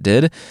as it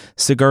did,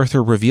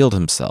 Sigarthur revealed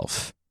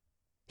himself.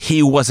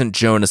 He wasn't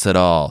Jonas at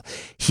all.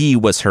 He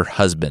was her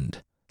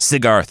husband,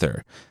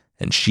 Sigarthur,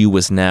 and she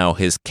was now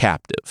his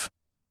captive.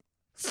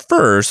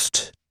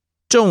 First,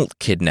 don't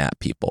kidnap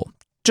people.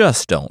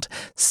 Just don't.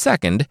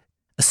 Second,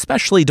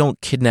 especially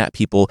don't kidnap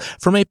people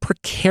from a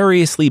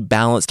precariously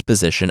balanced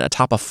position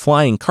atop a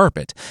flying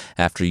carpet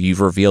after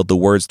you've revealed the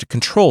words to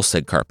control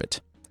said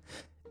carpet.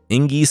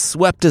 Ingi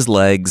swept his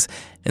legs,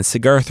 and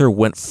Sigarthur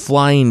went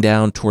flying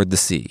down toward the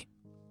sea.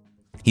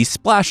 He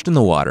splashed in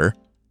the water.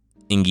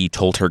 Ingi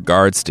told her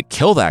guards to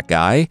kill that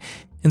guy,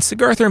 and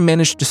Sigarthur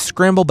managed to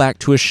scramble back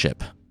to his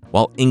ship,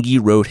 while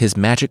Ingi rode his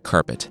magic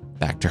carpet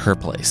back to her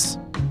place.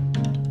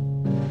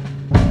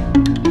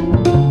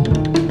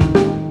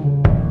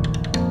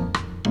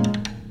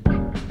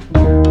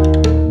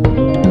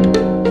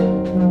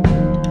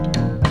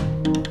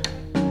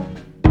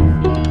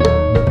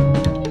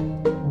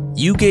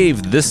 You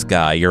gave this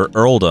guy your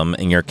earldom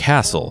and your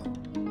castle,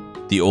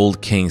 the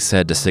old king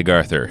said to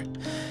Sigarthur.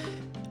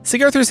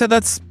 Sigarthur said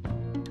that's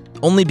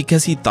only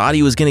because he thought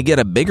he was going to get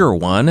a bigger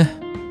one.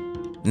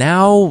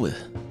 Now,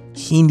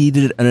 he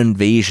needed an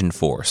invasion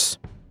force.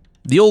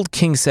 The old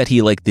king said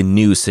he liked the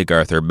new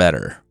Sigarthur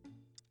better.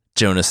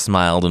 Jonas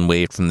smiled and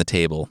waved from the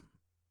table.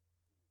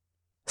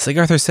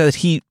 Sigarthur said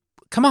he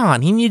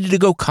needed to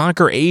go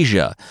conquer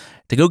Asia,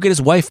 to go get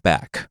his wife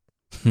back.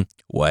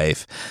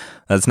 Wife,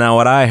 that's not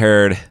what I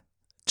heard.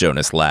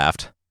 Jonas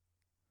laughed.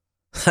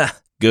 Ha,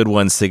 good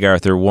one,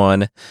 Sigarthur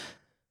 1.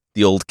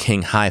 The old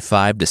king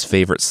high-fived his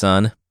favorite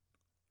son.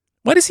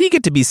 Why does he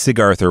get to be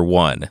Sigarthur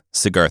 1?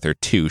 Sigarthur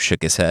 2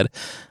 shook his head.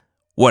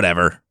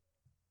 Whatever.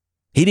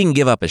 He didn't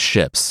give up his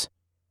ships.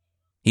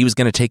 He was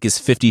going to take his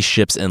 50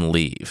 ships and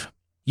leave.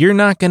 You're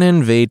not going to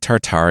invade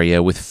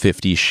Tartaria with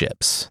 50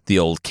 ships, the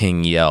old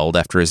king yelled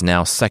after his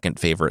now second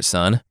favorite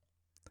son.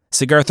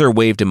 Sigarthur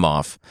waved him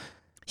off.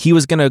 He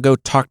was going to go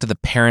talk to the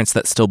parents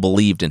that still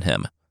believed in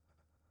him.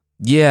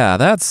 Yeah,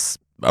 that's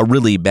a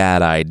really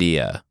bad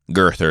idea,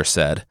 Gurthur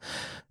said.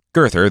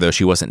 Gurthur, though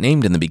she wasn't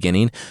named in the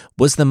beginning,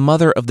 was the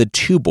mother of the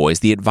 2 boys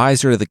the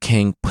advisor of the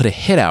king put a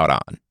hit out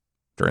on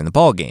during the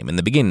ball game in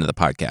the beginning of the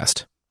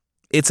podcast.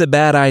 It's a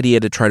bad idea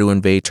to try to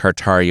invade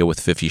Tartaria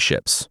with 50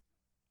 ships.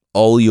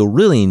 All you'll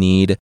really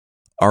need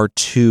are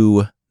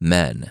 2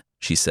 men,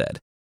 she said,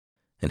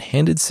 and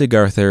handed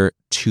Sigarthur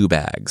 2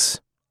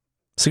 bags.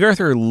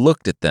 Sigarthur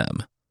looked at them.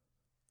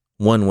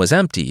 One was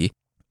empty,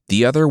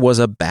 the other was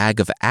a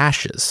bag of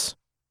ashes.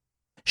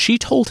 She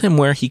told him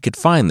where he could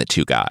find the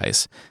 2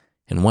 guys,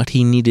 and what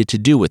he needed to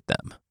do with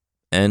them,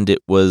 and it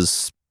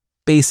was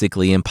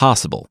basically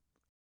impossible.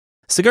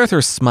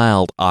 Sigarther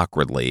smiled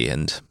awkwardly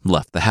and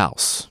left the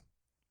house.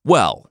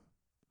 Well,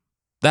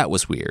 that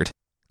was weird.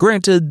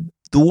 Granted,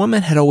 the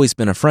woman had always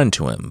been a friend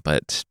to him,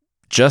 but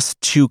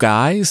just 2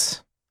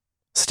 guys?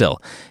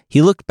 Still,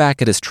 he looked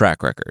back at his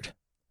track record.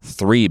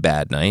 3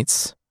 bad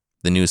nights,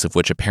 the news of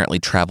which apparently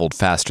traveled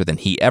faster than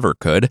he ever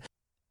could,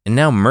 and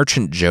now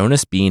Merchant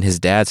Jonas being his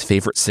dad's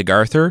favorite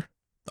Sigarther,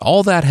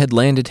 all that had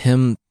landed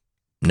him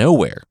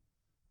nowhere.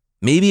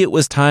 Maybe it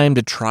was time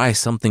to try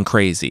something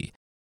crazy.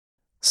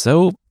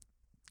 So,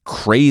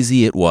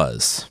 crazy it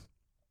was.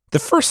 The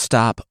first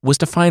stop was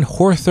to find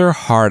Horther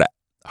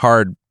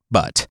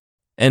Hardbutt.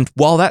 And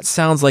while that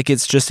sounds like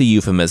it's just a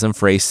euphemism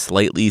for a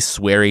slightly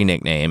sweary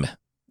nickname,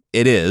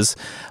 it is,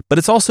 but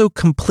it's also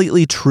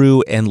completely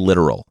true and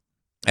literal.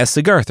 As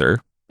Sigarther,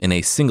 in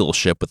a single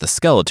ship with a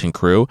skeleton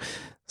crew,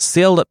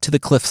 sailed up to the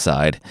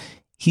cliffside,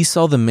 he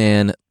saw the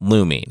man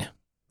looming.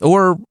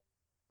 Or,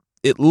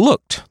 it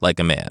looked like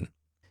a man.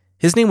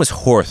 His name was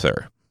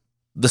Horther.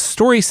 The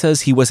story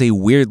says he was a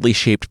weirdly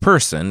shaped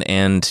person,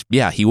 and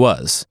yeah, he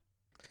was.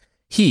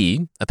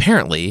 He,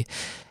 apparently,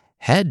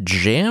 had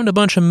jammed a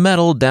bunch of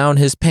metal down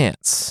his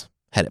pants,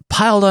 had it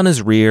piled on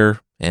his rear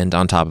and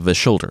on top of his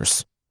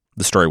shoulders.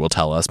 The story will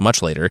tell us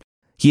much later,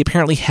 he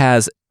apparently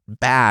has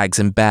bags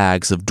and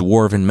bags of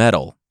dwarven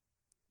metal.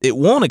 It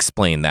won't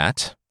explain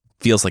that.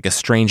 Feels like a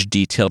strange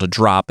detail to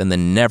drop and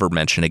then never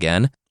mention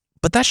again,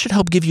 but that should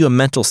help give you a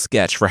mental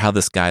sketch for how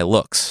this guy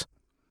looks.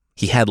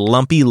 He had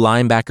lumpy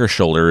linebacker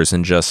shoulders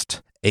and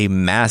just a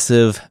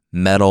massive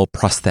metal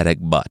prosthetic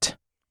butt.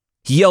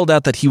 He yelled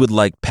out that he would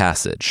like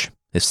passage,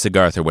 if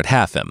Sigarther would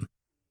have him.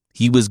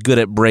 He was good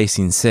at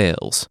bracing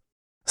sails.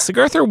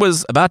 Sigarther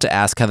was about to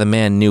ask how the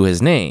man knew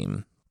his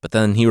name, but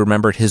then he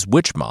remembered his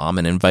witch mom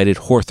and invited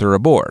Horther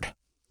aboard.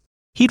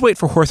 He'd wait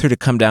for Horther to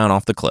come down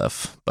off the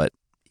cliff, but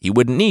he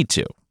wouldn't need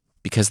to,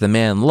 because the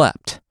man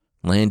leapt,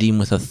 landing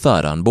with a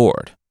thud on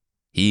board.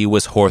 He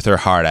was Horther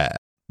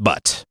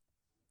Hardbutt.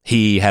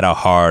 He had a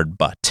hard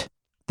butt.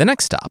 The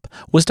next stop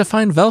was to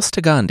find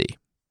Velstigandi.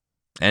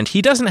 And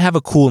he doesn't have a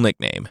cool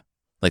nickname.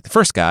 Like the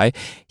first guy,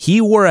 he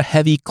wore a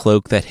heavy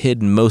cloak that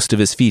hid most of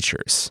his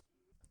features,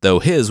 though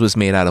his was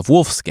made out of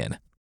wolfskin.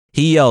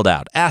 He yelled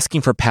out,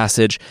 asking for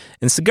passage,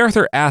 and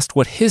Sigarther asked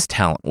what his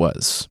talent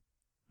was.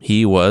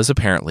 He was,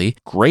 apparently,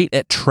 great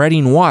at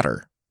treading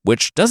water,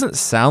 which doesn't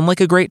sound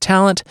like a great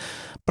talent,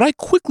 but I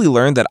quickly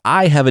learned that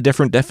I have a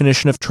different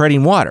definition of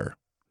treading water.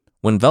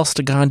 When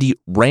Velstigandi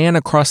ran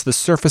across the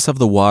surface of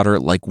the water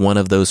like one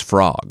of those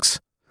frogs.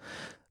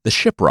 The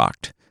ship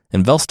rocked,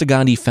 and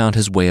Velstigandi found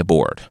his way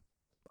aboard.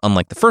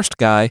 Unlike the first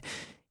guy,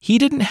 he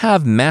didn't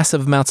have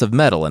massive amounts of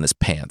metal in his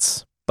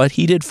pants, but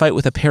he did fight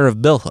with a pair of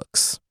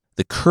billhooks,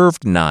 the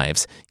curved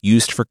knives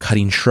used for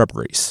cutting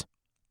shrubberies.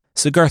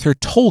 Sigarther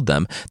told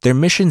them their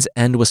mission's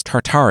end was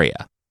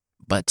Tartaria,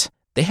 but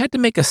they had to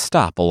make a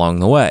stop along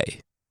the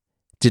way.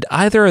 Did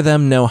either of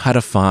them know how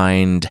to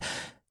find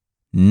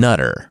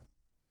Nutter?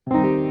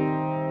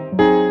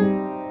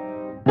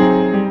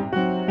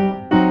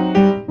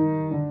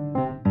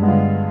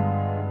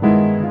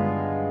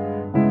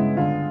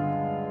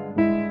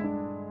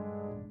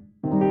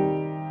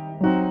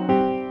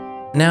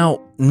 Now,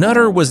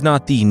 Nutter was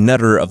not the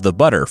Nutter of the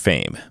Butter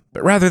fame,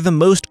 but rather the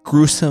most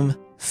gruesome,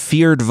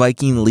 feared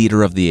Viking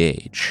leader of the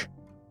age.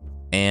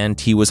 And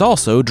he was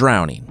also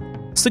drowning.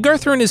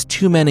 Sigarther and his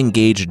 2 men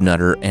engaged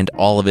Nutter and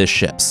all of his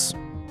ships.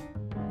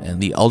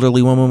 And the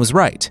elderly woman was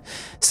right.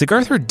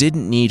 Sigarther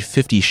didn't need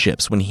 50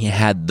 ships when he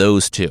had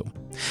those 2.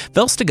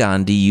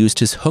 Velstigandi used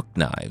his hooked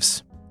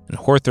knives, and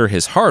Horther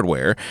his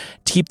hardware,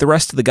 to keep the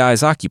rest of the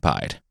guys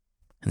occupied.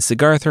 And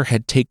Sigarther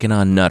had taken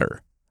on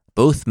Nutter,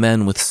 both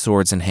men with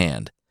swords in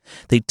hand.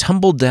 They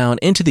tumbled down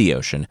into the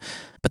ocean,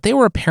 but they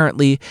were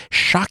apparently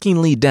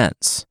shockingly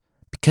dense,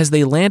 because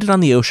they landed on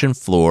the ocean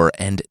floor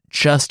and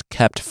just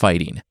kept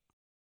fighting.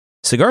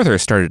 Sigarther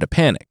started to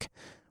panic,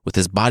 with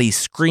his body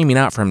screaming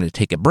out for him to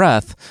take a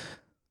breath,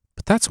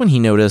 but that's when he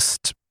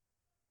noticed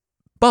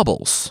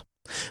bubbles.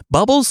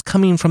 Bubbles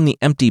coming from the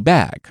empty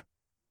bag,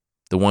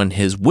 the one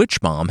his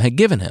witch mom had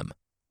given him.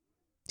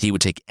 He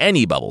would take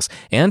any bubbles,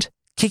 and,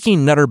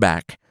 kicking Nutter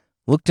back,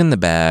 looked in the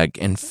bag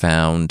and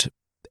found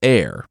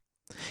air.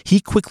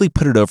 He quickly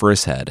put it over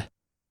his head,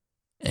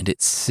 and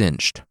it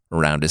cinched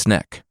around his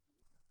neck.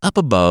 Up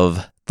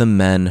above, the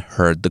men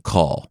heard the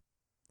call.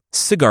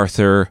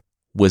 Sigarther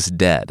was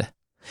dead.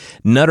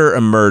 Nutter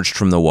emerged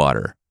from the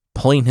water,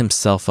 pulling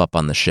himself up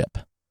on the ship.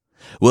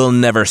 "We'll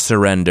never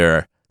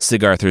surrender,"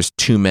 Sigarther's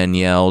 2 men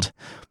yelled.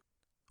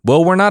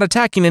 "Well, we're not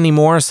attacking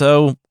anymore,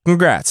 so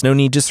congrats, no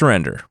need to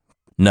surrender,"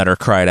 Nutter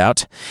cried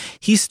out.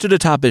 He stood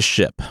atop his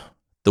ship,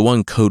 the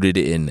one coated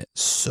in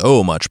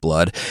so much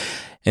blood,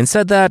 and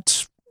said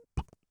that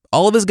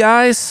all of his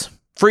guys,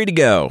 free to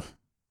go.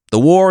 The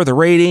war, the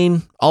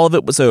raiding, all of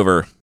it was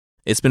over.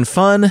 It's been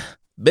fun,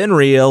 been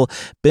real,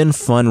 been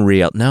fun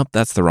real. Nope,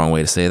 that's the wrong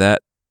way to say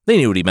that. They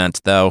knew what he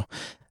meant, though.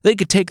 They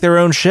could take their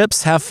own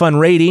ships, have fun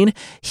raiding.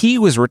 He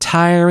was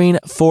retiring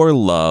for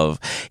love.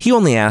 He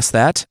only asked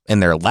that, in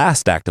their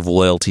last act of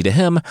loyalty to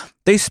him,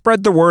 they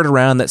spread the word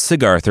around that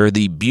Sigartha,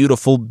 the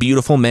beautiful,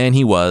 beautiful man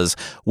he was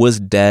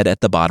dead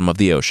at the bottom of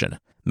the ocean.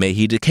 May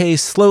he decay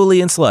slowly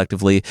and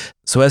selectively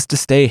so as to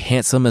stay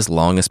handsome as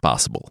long as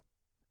possible.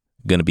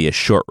 Gonna be a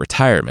short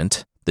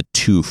retirement, the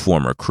two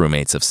former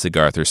crewmates of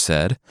Sigartha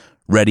said,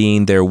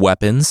 readying their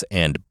weapons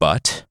and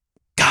butt.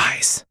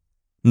 Guys,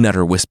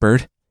 Nutter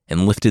whispered,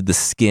 and lifted the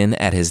skin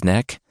at his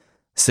neck.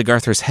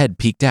 Sigartha's head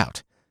peeked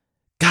out.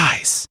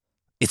 Guys,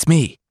 it's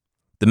me.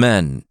 The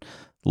men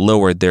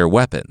lowered their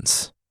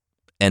weapons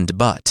and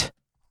butt.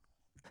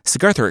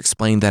 Sigartha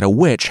explained that a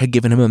witch had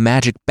given him a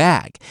magic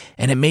bag,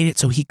 and it made it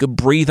so he could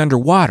breathe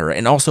underwater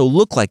and also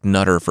look like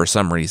Nutter for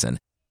some reason.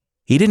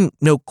 He didn't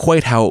know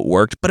quite how it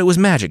worked, but it was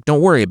magic,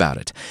 don't worry about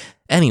it.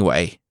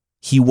 Anyway,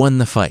 he won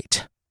the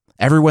fight.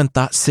 Everyone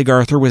thought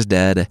Sigartha was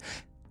dead.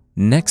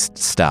 Next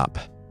stop,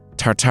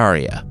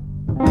 Tartaria.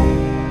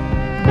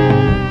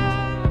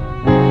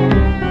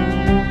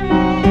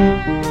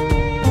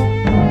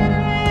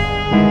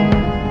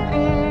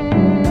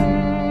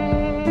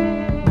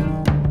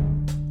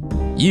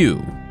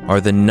 You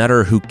are the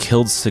Nutter who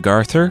killed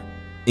Sigartha?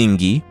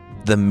 Ingi,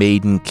 the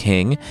Maiden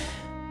King,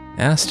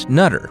 asked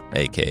Nutter,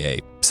 aka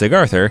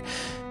Sigartha,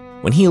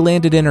 when he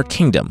landed in her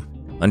kingdom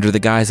under the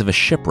guise of a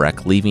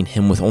shipwreck, leaving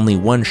him with only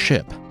one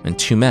ship and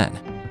 2 men.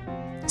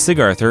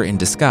 Sigartha, in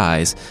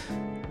disguise,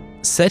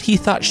 said he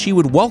thought she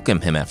would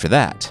welcome him after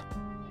that.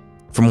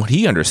 From what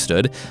he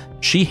understood,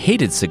 she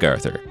hated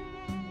Sigartha,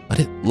 but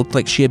it looked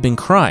like she had been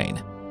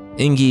crying.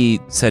 Ingi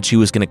said she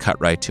was going to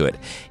cut right to it.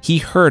 He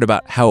heard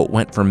about how it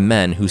went for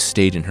men who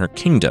stayed in her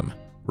kingdom,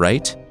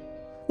 right?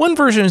 One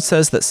version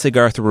says that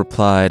Sigartha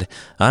replied,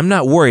 "I'm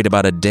not worried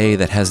about a day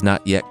that has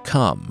not yet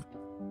come."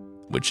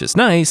 Which is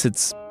nice,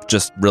 it's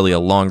just really a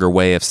longer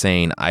way of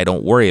saying I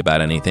don't worry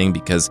about anything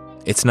because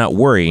it's not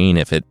worrying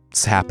if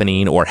it's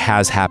happening or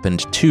has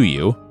happened to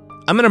you.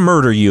 "I'm going to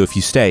murder you if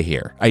you stay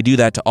here. I do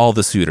that to all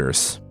the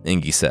suitors,"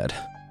 Ingi said.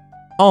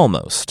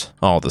 "Almost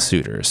all the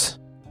suitors,"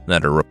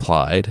 Nutter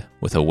replied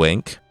with a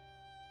wink.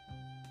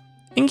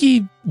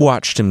 Ingi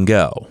watched him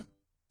go.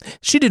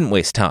 She didn't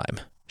waste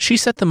time. She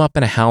set them up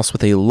in a house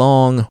with a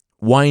long,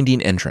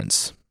 winding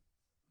entrance.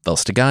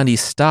 Velstigandi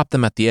stopped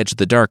them at the edge of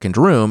the darkened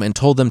room and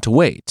told them to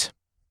wait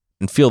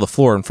and feel the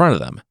floor in front of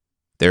them.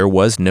 There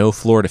was no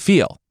floor to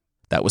feel.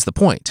 That was the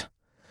point.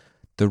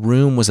 The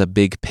room was a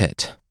big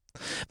pit.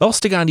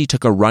 Velstigandi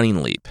took a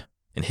running leap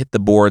and hit the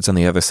boards on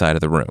the other side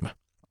of the room.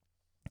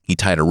 He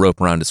tied a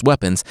rope around his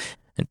weapons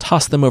and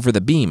tossed them over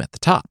the beam at the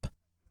top,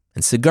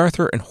 and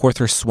Sigartha and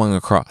Horther swung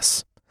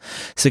across.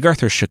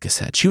 Sigartha shook his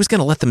head. She was going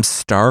to let them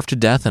starve to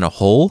death in a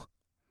hole?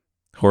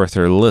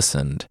 Horther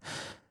listened.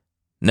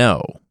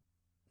 No,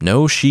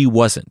 she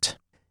wasn't.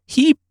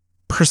 He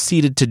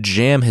proceeded to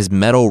jam his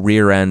metal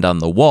rear end on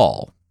the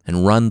wall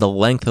and run the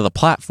length of the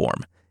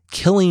platform,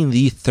 killing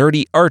the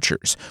 30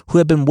 archers who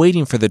had been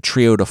waiting for the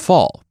trio to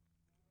fall.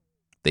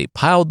 They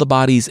piled the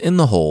bodies in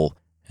the hole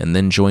and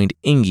then joined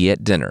Ingi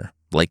at dinner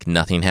like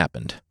nothing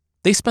happened.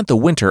 They spent the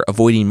winter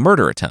avoiding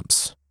murder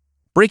attempts,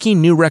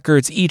 breaking new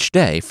records each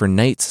day for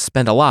nights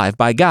spent alive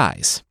by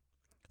guys.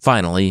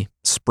 Finally,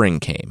 spring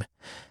came,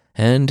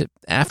 and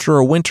after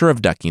a winter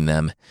of ducking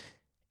them,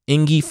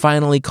 Ingi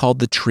finally called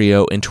the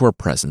trio into her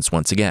presence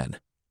once again.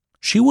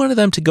 She wanted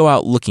them to go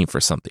out looking for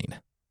something.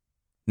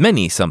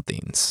 Many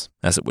somethings,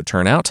 as it would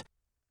turn out.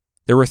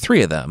 There were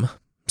 3 of them,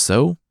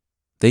 so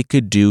they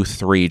could do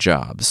 3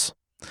 jobs.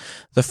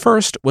 The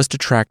first was to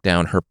track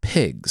down her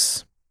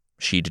pigs.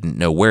 She didn't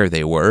know where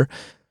they were,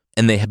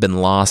 and they had been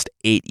lost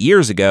 8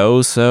 years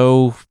ago,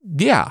 so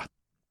yeah,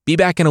 be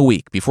back in a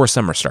week before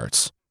summer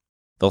starts.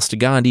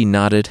 Velstigandi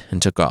nodded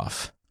and took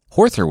off.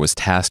 Horther was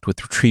tasked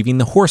with retrieving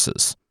the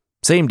horses.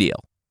 Same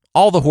deal.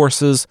 All the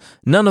horses,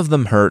 none of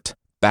them hurt,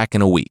 back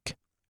in a week.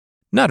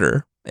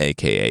 Nutter,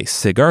 aka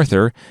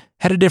Sigartha,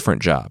 had a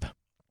different job.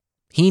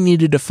 He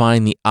needed to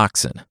find the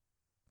oxen,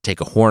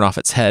 take a horn off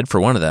its head for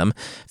one of them,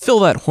 fill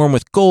that horn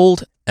with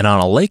gold, and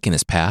on a lake in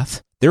his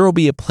path, there will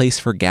be a place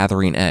for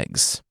gathering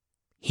eggs.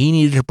 He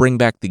needed to bring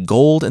back the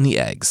gold and the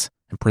eggs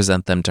and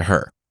present them to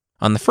her.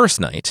 On the first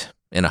night,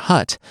 in a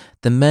hut,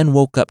 the men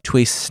woke up to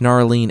a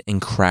snarling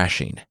and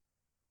crashing.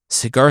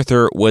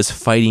 Sigartha was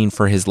fighting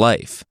for his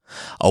life.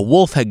 A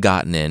wolf had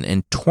gotten in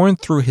and torn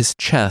through his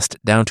chest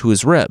down to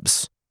his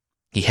ribs.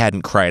 He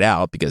hadn't cried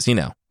out because,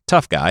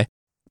 tough guy.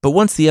 But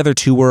once the other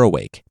 2 were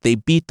awake, they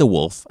beat the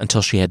wolf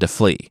until she had to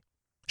flee.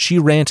 She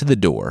ran to the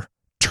door,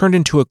 turned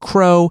into a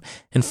crow,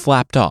 and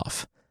flapped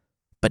off.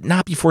 But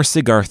not before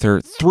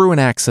Sigartha threw an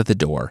axe at the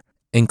door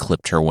and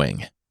clipped her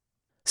wing.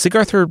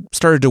 Sigartha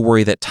started to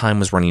worry that time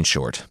was running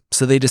short,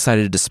 so they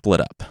decided to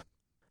split up.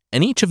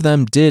 And each of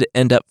them did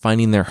end up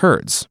finding their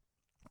herds.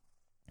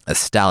 A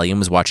stallion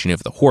was watching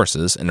over the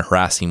horses and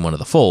harassing one of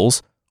the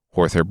foals.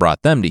 Horther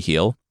brought them to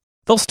heel.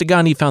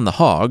 Velstigandi found the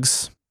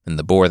hogs, and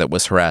the boar that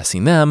was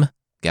harassing them,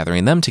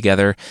 gathering them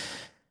together,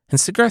 and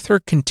Sigartha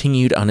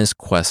continued on his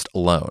quest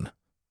alone.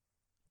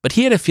 But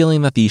he had a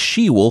feeling that the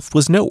she-wolf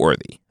was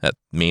noteworthy,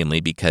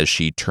 mainly because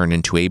she turned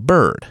into a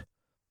bird.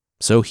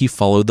 So he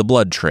followed the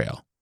blood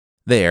trail.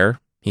 There,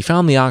 he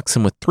found the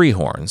oxen with 3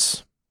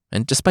 horns,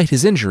 and despite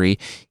his injury,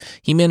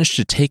 he managed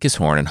to take his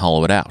horn and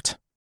hollow it out.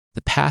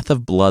 The path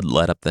of blood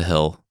led up the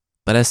hill,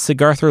 but as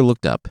Sigarthur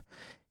looked up,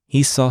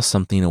 he saw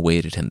something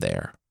awaited him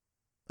there.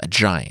 A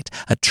giant,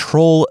 a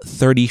troll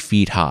 30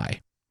 feet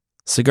high.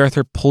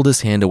 Sigarthur pulled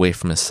his hand away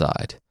from his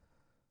side.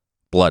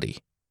 Bloody,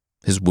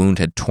 his wound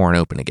had torn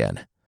open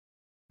again.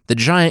 The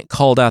giant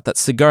called out that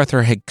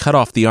Sigarthur had cut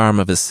off the arm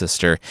of his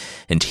sister,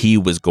 and he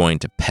was going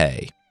to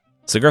pay.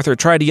 Sigarthur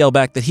tried to yell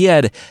back that he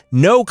had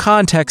no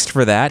context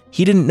for that.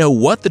 He didn't know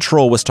what the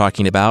troll was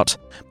talking about,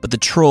 but the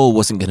troll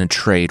wasn't going to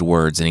trade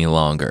words any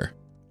longer.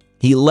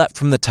 He leapt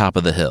from the top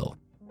of the hill.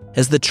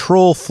 As the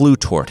troll flew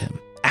toward him,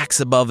 axe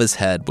above his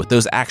head, with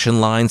those action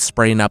lines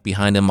spraying out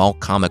behind him all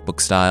comic book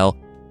style,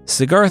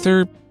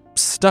 Sigarthur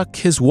stuck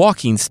his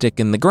walking stick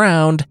in the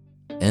ground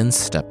and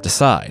stepped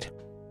aside.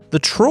 The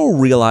troll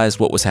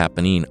realized what was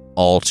happening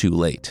all too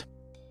late.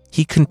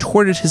 He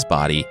contorted his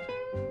body,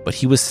 but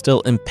he was still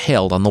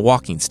impaled on the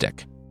walking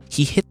stick.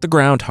 He hit the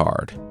ground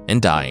hard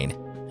and dying,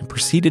 and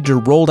proceeded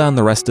to roll down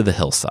the rest of the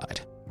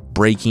hillside,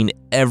 breaking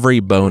every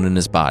bone in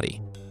his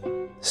body.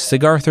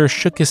 Sigarthur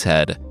shook his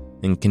head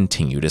and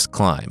continued his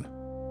climb.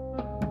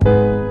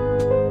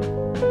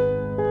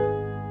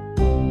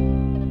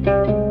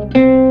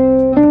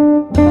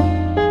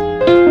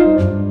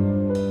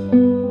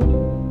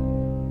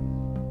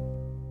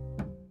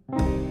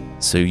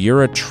 So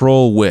you're a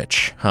troll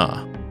witch,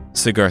 huh?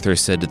 Sigarthur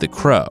said to the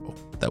crow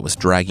that was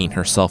dragging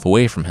herself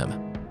away from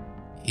him.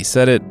 He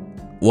said it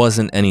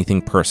wasn't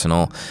anything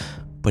personal,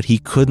 but he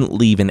couldn't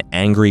leave an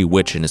angry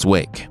witch in his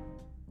wake.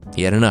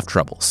 He had enough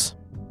troubles.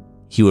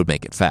 He would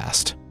make it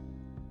fast.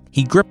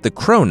 He gripped the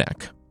crow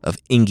neck of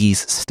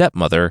Ingi's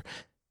stepmother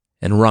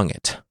and wrung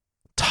it,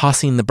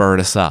 tossing the bird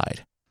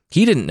aside.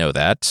 He didn't know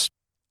that,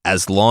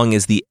 as long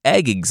as the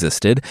egg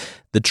existed,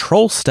 the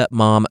troll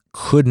stepmom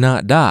could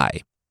not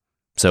die.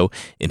 So,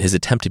 in his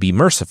attempt to be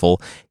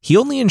merciful, he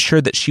only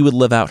ensured that she would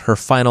live out her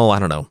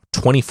final,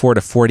 24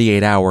 to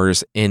 48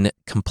 hours in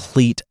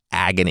complete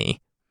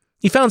agony.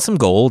 He found some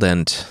gold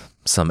and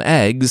some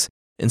eggs,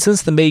 and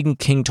since the Maiden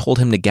King told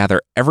him to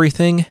gather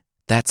everything,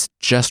 that's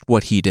just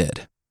what he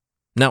did.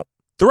 Now,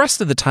 the rest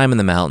of the time in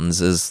the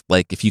mountains is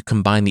like if you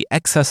combine the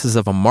excesses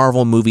of a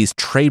Marvel movie's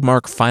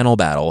trademark final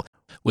battle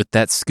with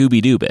that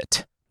Scooby-Doo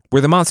bit,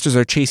 where the monsters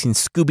are chasing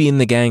Scooby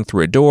and the gang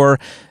through a door,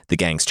 the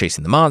gang's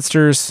chasing the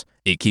monsters.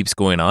 It keeps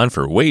going on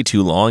for way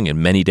too long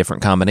in many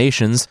different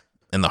combinations,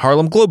 and the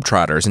Harlem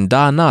Globetrotters and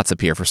Don Knotts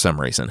appear for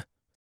some reason.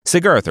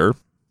 Sigarthur,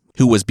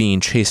 who was being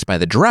chased by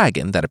the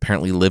dragon that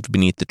apparently lived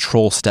beneath the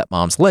troll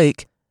stepmom's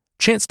lake,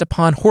 chanced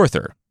upon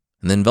Horthor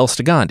and then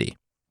Velstigandi,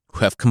 who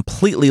have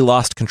completely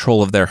lost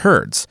control of their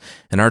herds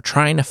and are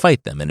trying to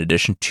fight them in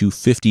addition to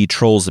 50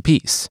 trolls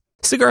apiece.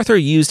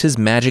 Sigarthur used his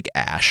magic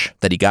ash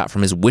that he got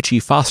from his witchy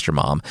foster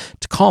mom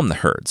to calm the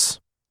herds,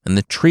 and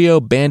the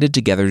trio banded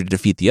together to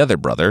defeat the other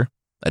brother,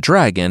 a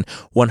dragon,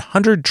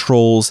 100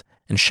 trolls,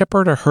 and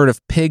shepherd a herd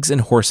of pigs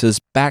and horses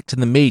back to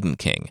the Maiden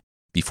King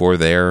before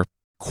their,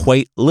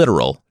 quite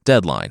literal,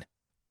 deadline.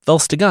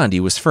 Velstigandi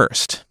was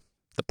first.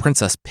 The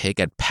princess pig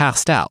had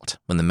passed out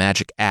when the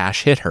magic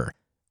ash hit her,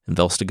 and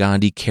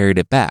Velstigandi carried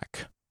it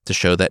back to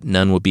show that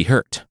none would be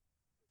hurt.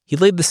 He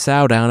laid the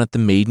sow down at the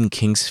Maiden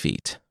King's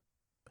feet,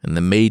 and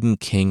the Maiden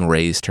King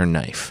raised her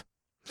knife.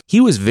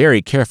 He was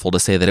very careful to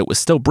say that it was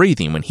still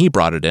breathing when he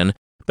brought it in,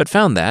 but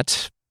found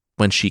that,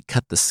 when she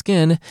cut the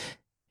skin,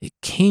 it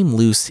came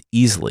loose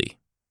easily,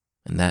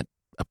 and that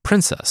a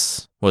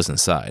princess was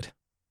inside.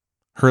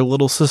 Her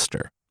little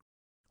sister.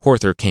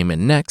 Horthor came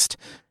in next,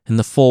 and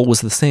the foal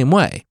was the same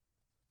way.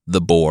 The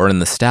boar and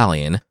the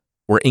stallion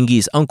were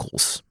Ingi's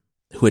uncles,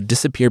 who had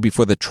disappeared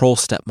before the troll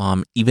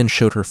stepmom even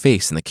showed her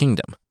face in the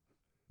kingdom.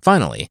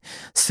 Finally,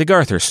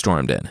 Sigarthur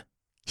stormed in.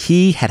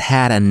 He had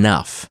had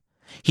enough.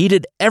 He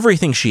did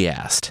everything she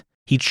asked.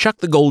 He chucked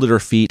the gold at her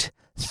feet,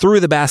 threw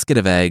the basket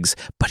of eggs,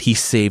 but he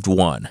saved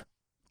one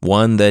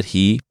that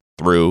he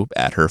threw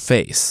at her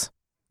face.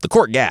 The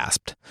court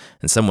gasped,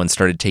 and someone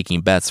started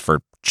taking bets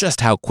for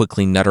just how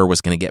quickly Nutter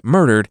was going to get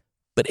murdered,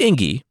 but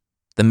Ingi,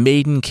 the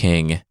Maiden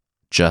King,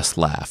 just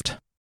laughed.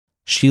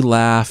 She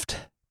laughed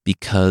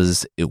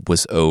because it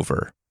was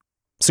over.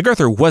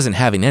 Sigarthur wasn't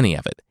having any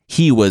of it.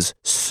 He was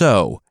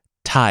so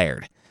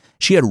tired.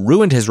 She had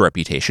ruined his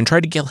reputation,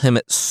 tried to kill him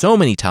so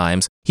many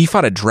times. He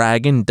fought a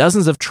dragon,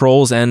 dozens of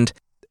trolls,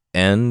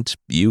 and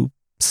you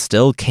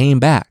still came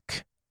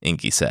back,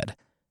 Ingi said.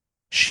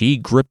 She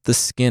gripped the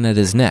skin at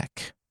his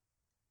neck,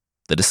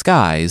 the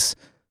disguise,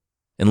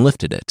 and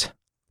lifted it.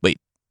 Wait,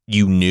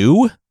 you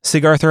knew?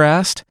 Sigarthur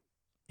asked.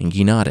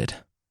 Ingi nodded.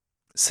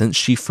 Since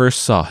she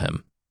first saw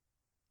him.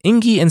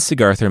 Ingi and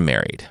Sigarthur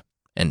married,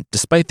 and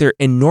despite their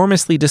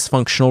enormously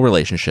dysfunctional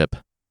relationship,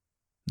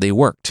 they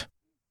worked,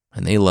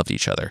 and they loved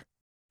each other.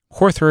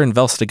 Horthor and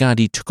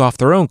Velstigandi took off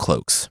their own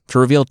cloaks to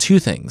reveal two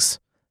things.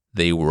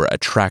 They were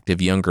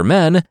attractive younger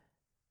men,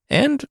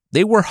 and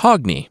they were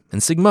Hogni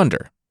and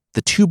Sigmundr,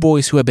 the two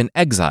boys who had been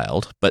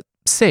exiled, but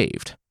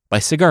saved, by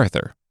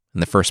Sigarthur in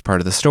the first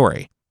part of the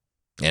story.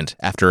 And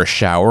after a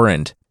shower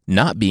and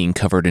not being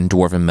covered in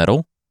dwarven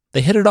metal,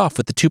 they hit it off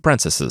with the two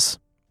princesses.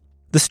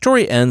 The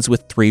story ends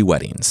with 3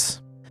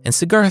 weddings, and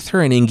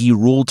Sigarthur and Ingi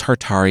ruled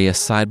Tartaria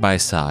side by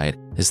side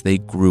as they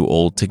grew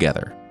old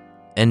together,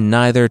 and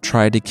neither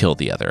tried to kill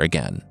the other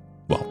again.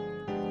 Well,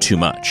 too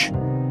much.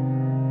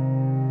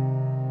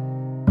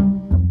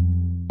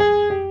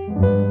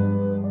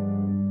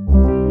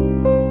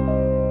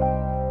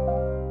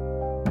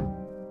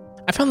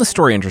 I found the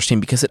story interesting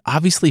because it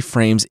obviously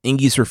frames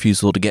Ingi's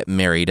refusal to get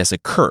married as a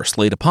curse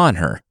laid upon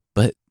her,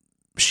 but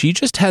she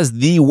just has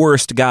the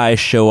worst guy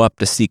show up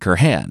to seek her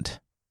hand.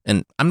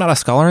 And I'm not a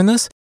scholar in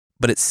this,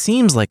 but it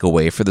seems like a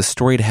way for the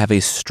story to have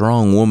a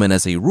strong woman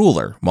as a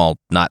ruler, while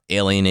not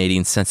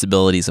alienating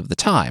sensibilities of the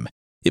time.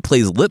 It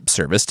plays lip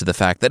service to the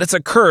fact that it's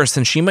a curse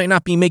and she might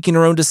not be making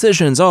her own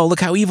decisions. Oh,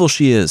 look how evil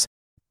she is.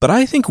 But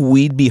I think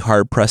we'd be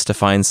hard-pressed to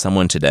find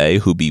someone today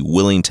who'd be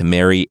willing to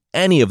marry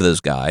any of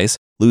those guys,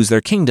 lose their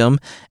kingdom,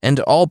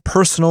 and all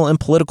personal and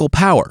political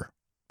power.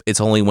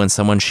 It's only when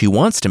someone she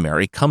wants to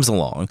marry comes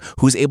along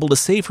who's able to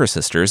save her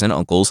sisters and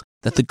uncles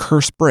that the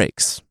curse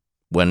breaks,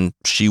 when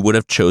she would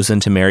have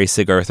chosen to marry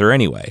Sigarthur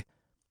anyway.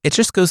 It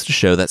just goes to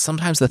show that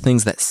sometimes the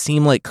things that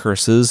seem like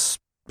curses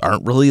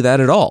aren't really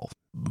that at all,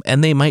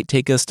 and they might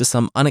take us to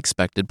some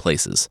unexpected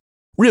places.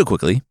 Real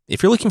quickly,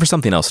 if you're looking for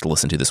something else to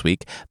listen to this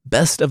week,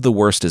 Best of the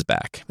Worst is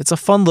back. It's a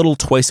fun little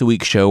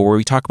twice-a-week show where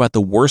we talk about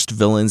the worst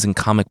villains in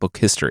comic book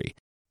history.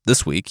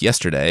 This week,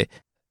 yesterday,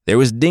 there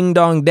was Ding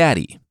Dong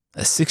Daddy,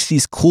 a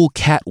 60s cool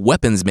cat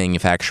weapons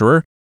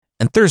manufacturer,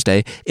 and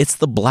Thursday, it's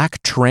the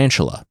Black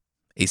Tarantula,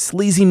 a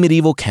sleazy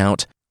medieval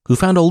count who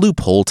found a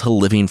loophole to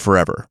living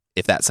forever.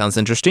 If that sounds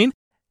interesting,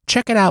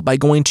 check it out by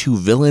going to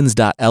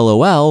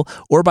villains.lol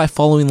or by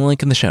following the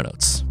link in the show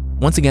notes.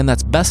 Once again,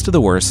 that's Best of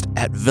the Worst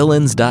at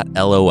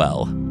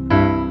villains.lol.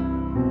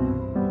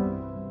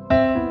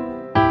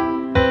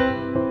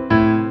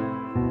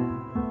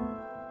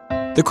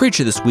 The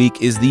creature this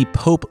week is the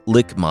Pope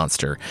Lick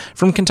Monster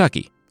from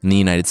Kentucky in the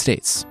United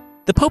States.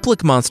 The Pope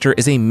Lick Monster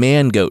is a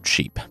man-goat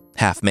sheep,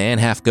 half man,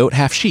 half goat,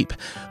 half sheep,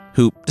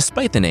 who,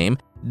 despite the name,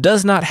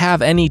 does not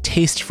have any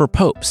taste for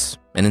popes,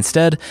 and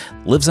instead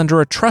lives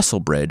under a trestle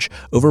bridge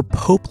over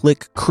Pope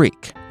Lick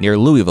Creek near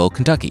Louisville,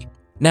 Kentucky.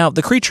 Now,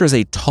 the creature is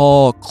a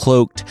tall,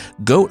 cloaked,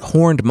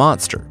 goat-horned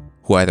monster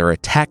who either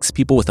attacks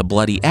people with a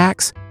bloody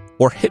axe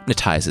or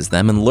hypnotizes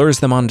them and lures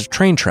them onto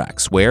train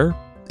tracks where,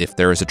 if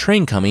there is a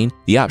train coming,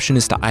 the option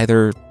is to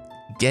either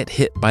get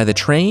hit by the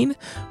train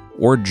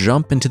or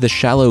jump into the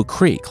shallow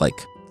creek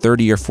like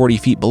 30 or 40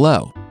 feet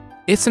below.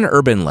 It's an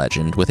urban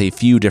legend with a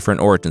few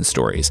different origin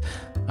stories.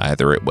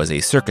 Either it was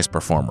a circus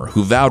performer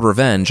who vowed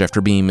revenge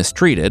after being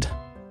mistreated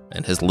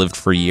and has lived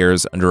for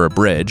years under a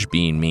bridge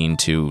being mean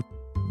to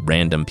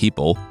random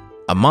people,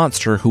 a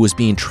monster who was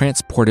being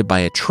transported by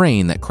a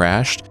train that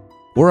crashed,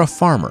 or a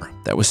farmer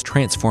that was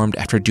transformed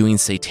after doing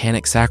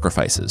satanic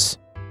sacrifices.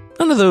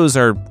 None of those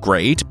are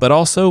great, but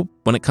also,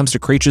 when it comes to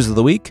creatures of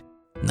the week,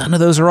 none of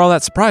those are all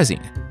that surprising.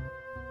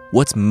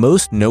 What's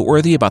most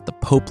noteworthy about the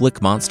Pope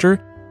Lick Monster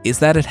is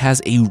that it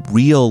has a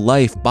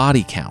real-life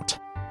body count.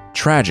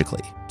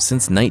 Tragically,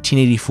 since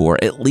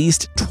 1984, at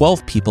least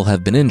 12 people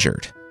have been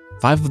injured,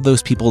 5 of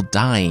those people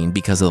dying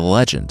because of the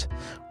legend,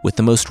 with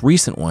the most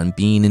recent one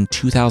being in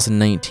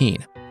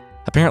 2019.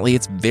 Apparently,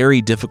 it's very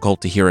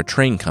difficult to hear a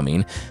train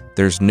coming,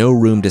 there's no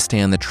room to stay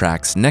on the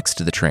tracks next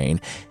to the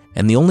train,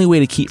 and the only way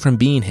to keep from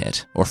being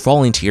hit or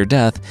falling to your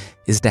death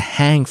is to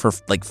hang for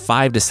like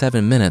 5 to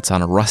 7 minutes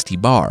on a rusty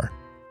bar.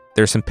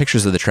 There's some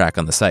pictures of the track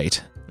on the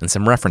site, and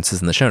some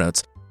references in the show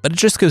notes, but it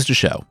just goes to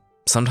show,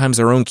 sometimes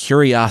our own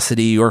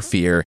curiosity or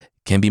fear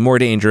can be more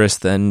dangerous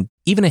than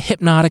even a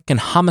hypnotic and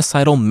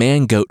homicidal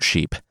man-goat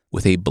sheep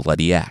with a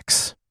bloody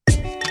axe.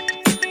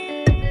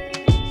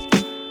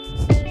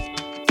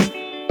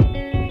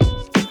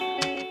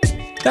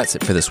 That's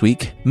it for this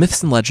week.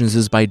 Myths and Legends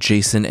is by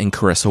Jason and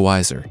Carissa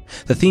Weiser.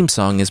 The theme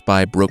song is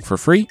by Broke for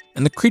Free,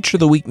 and the Creature of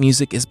the Week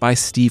music is by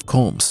Steve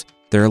Combs.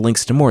 There are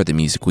links to more of the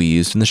music we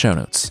used in the show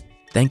notes.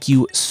 Thank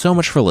you so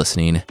much for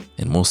listening,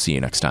 and we'll see you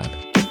next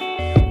time.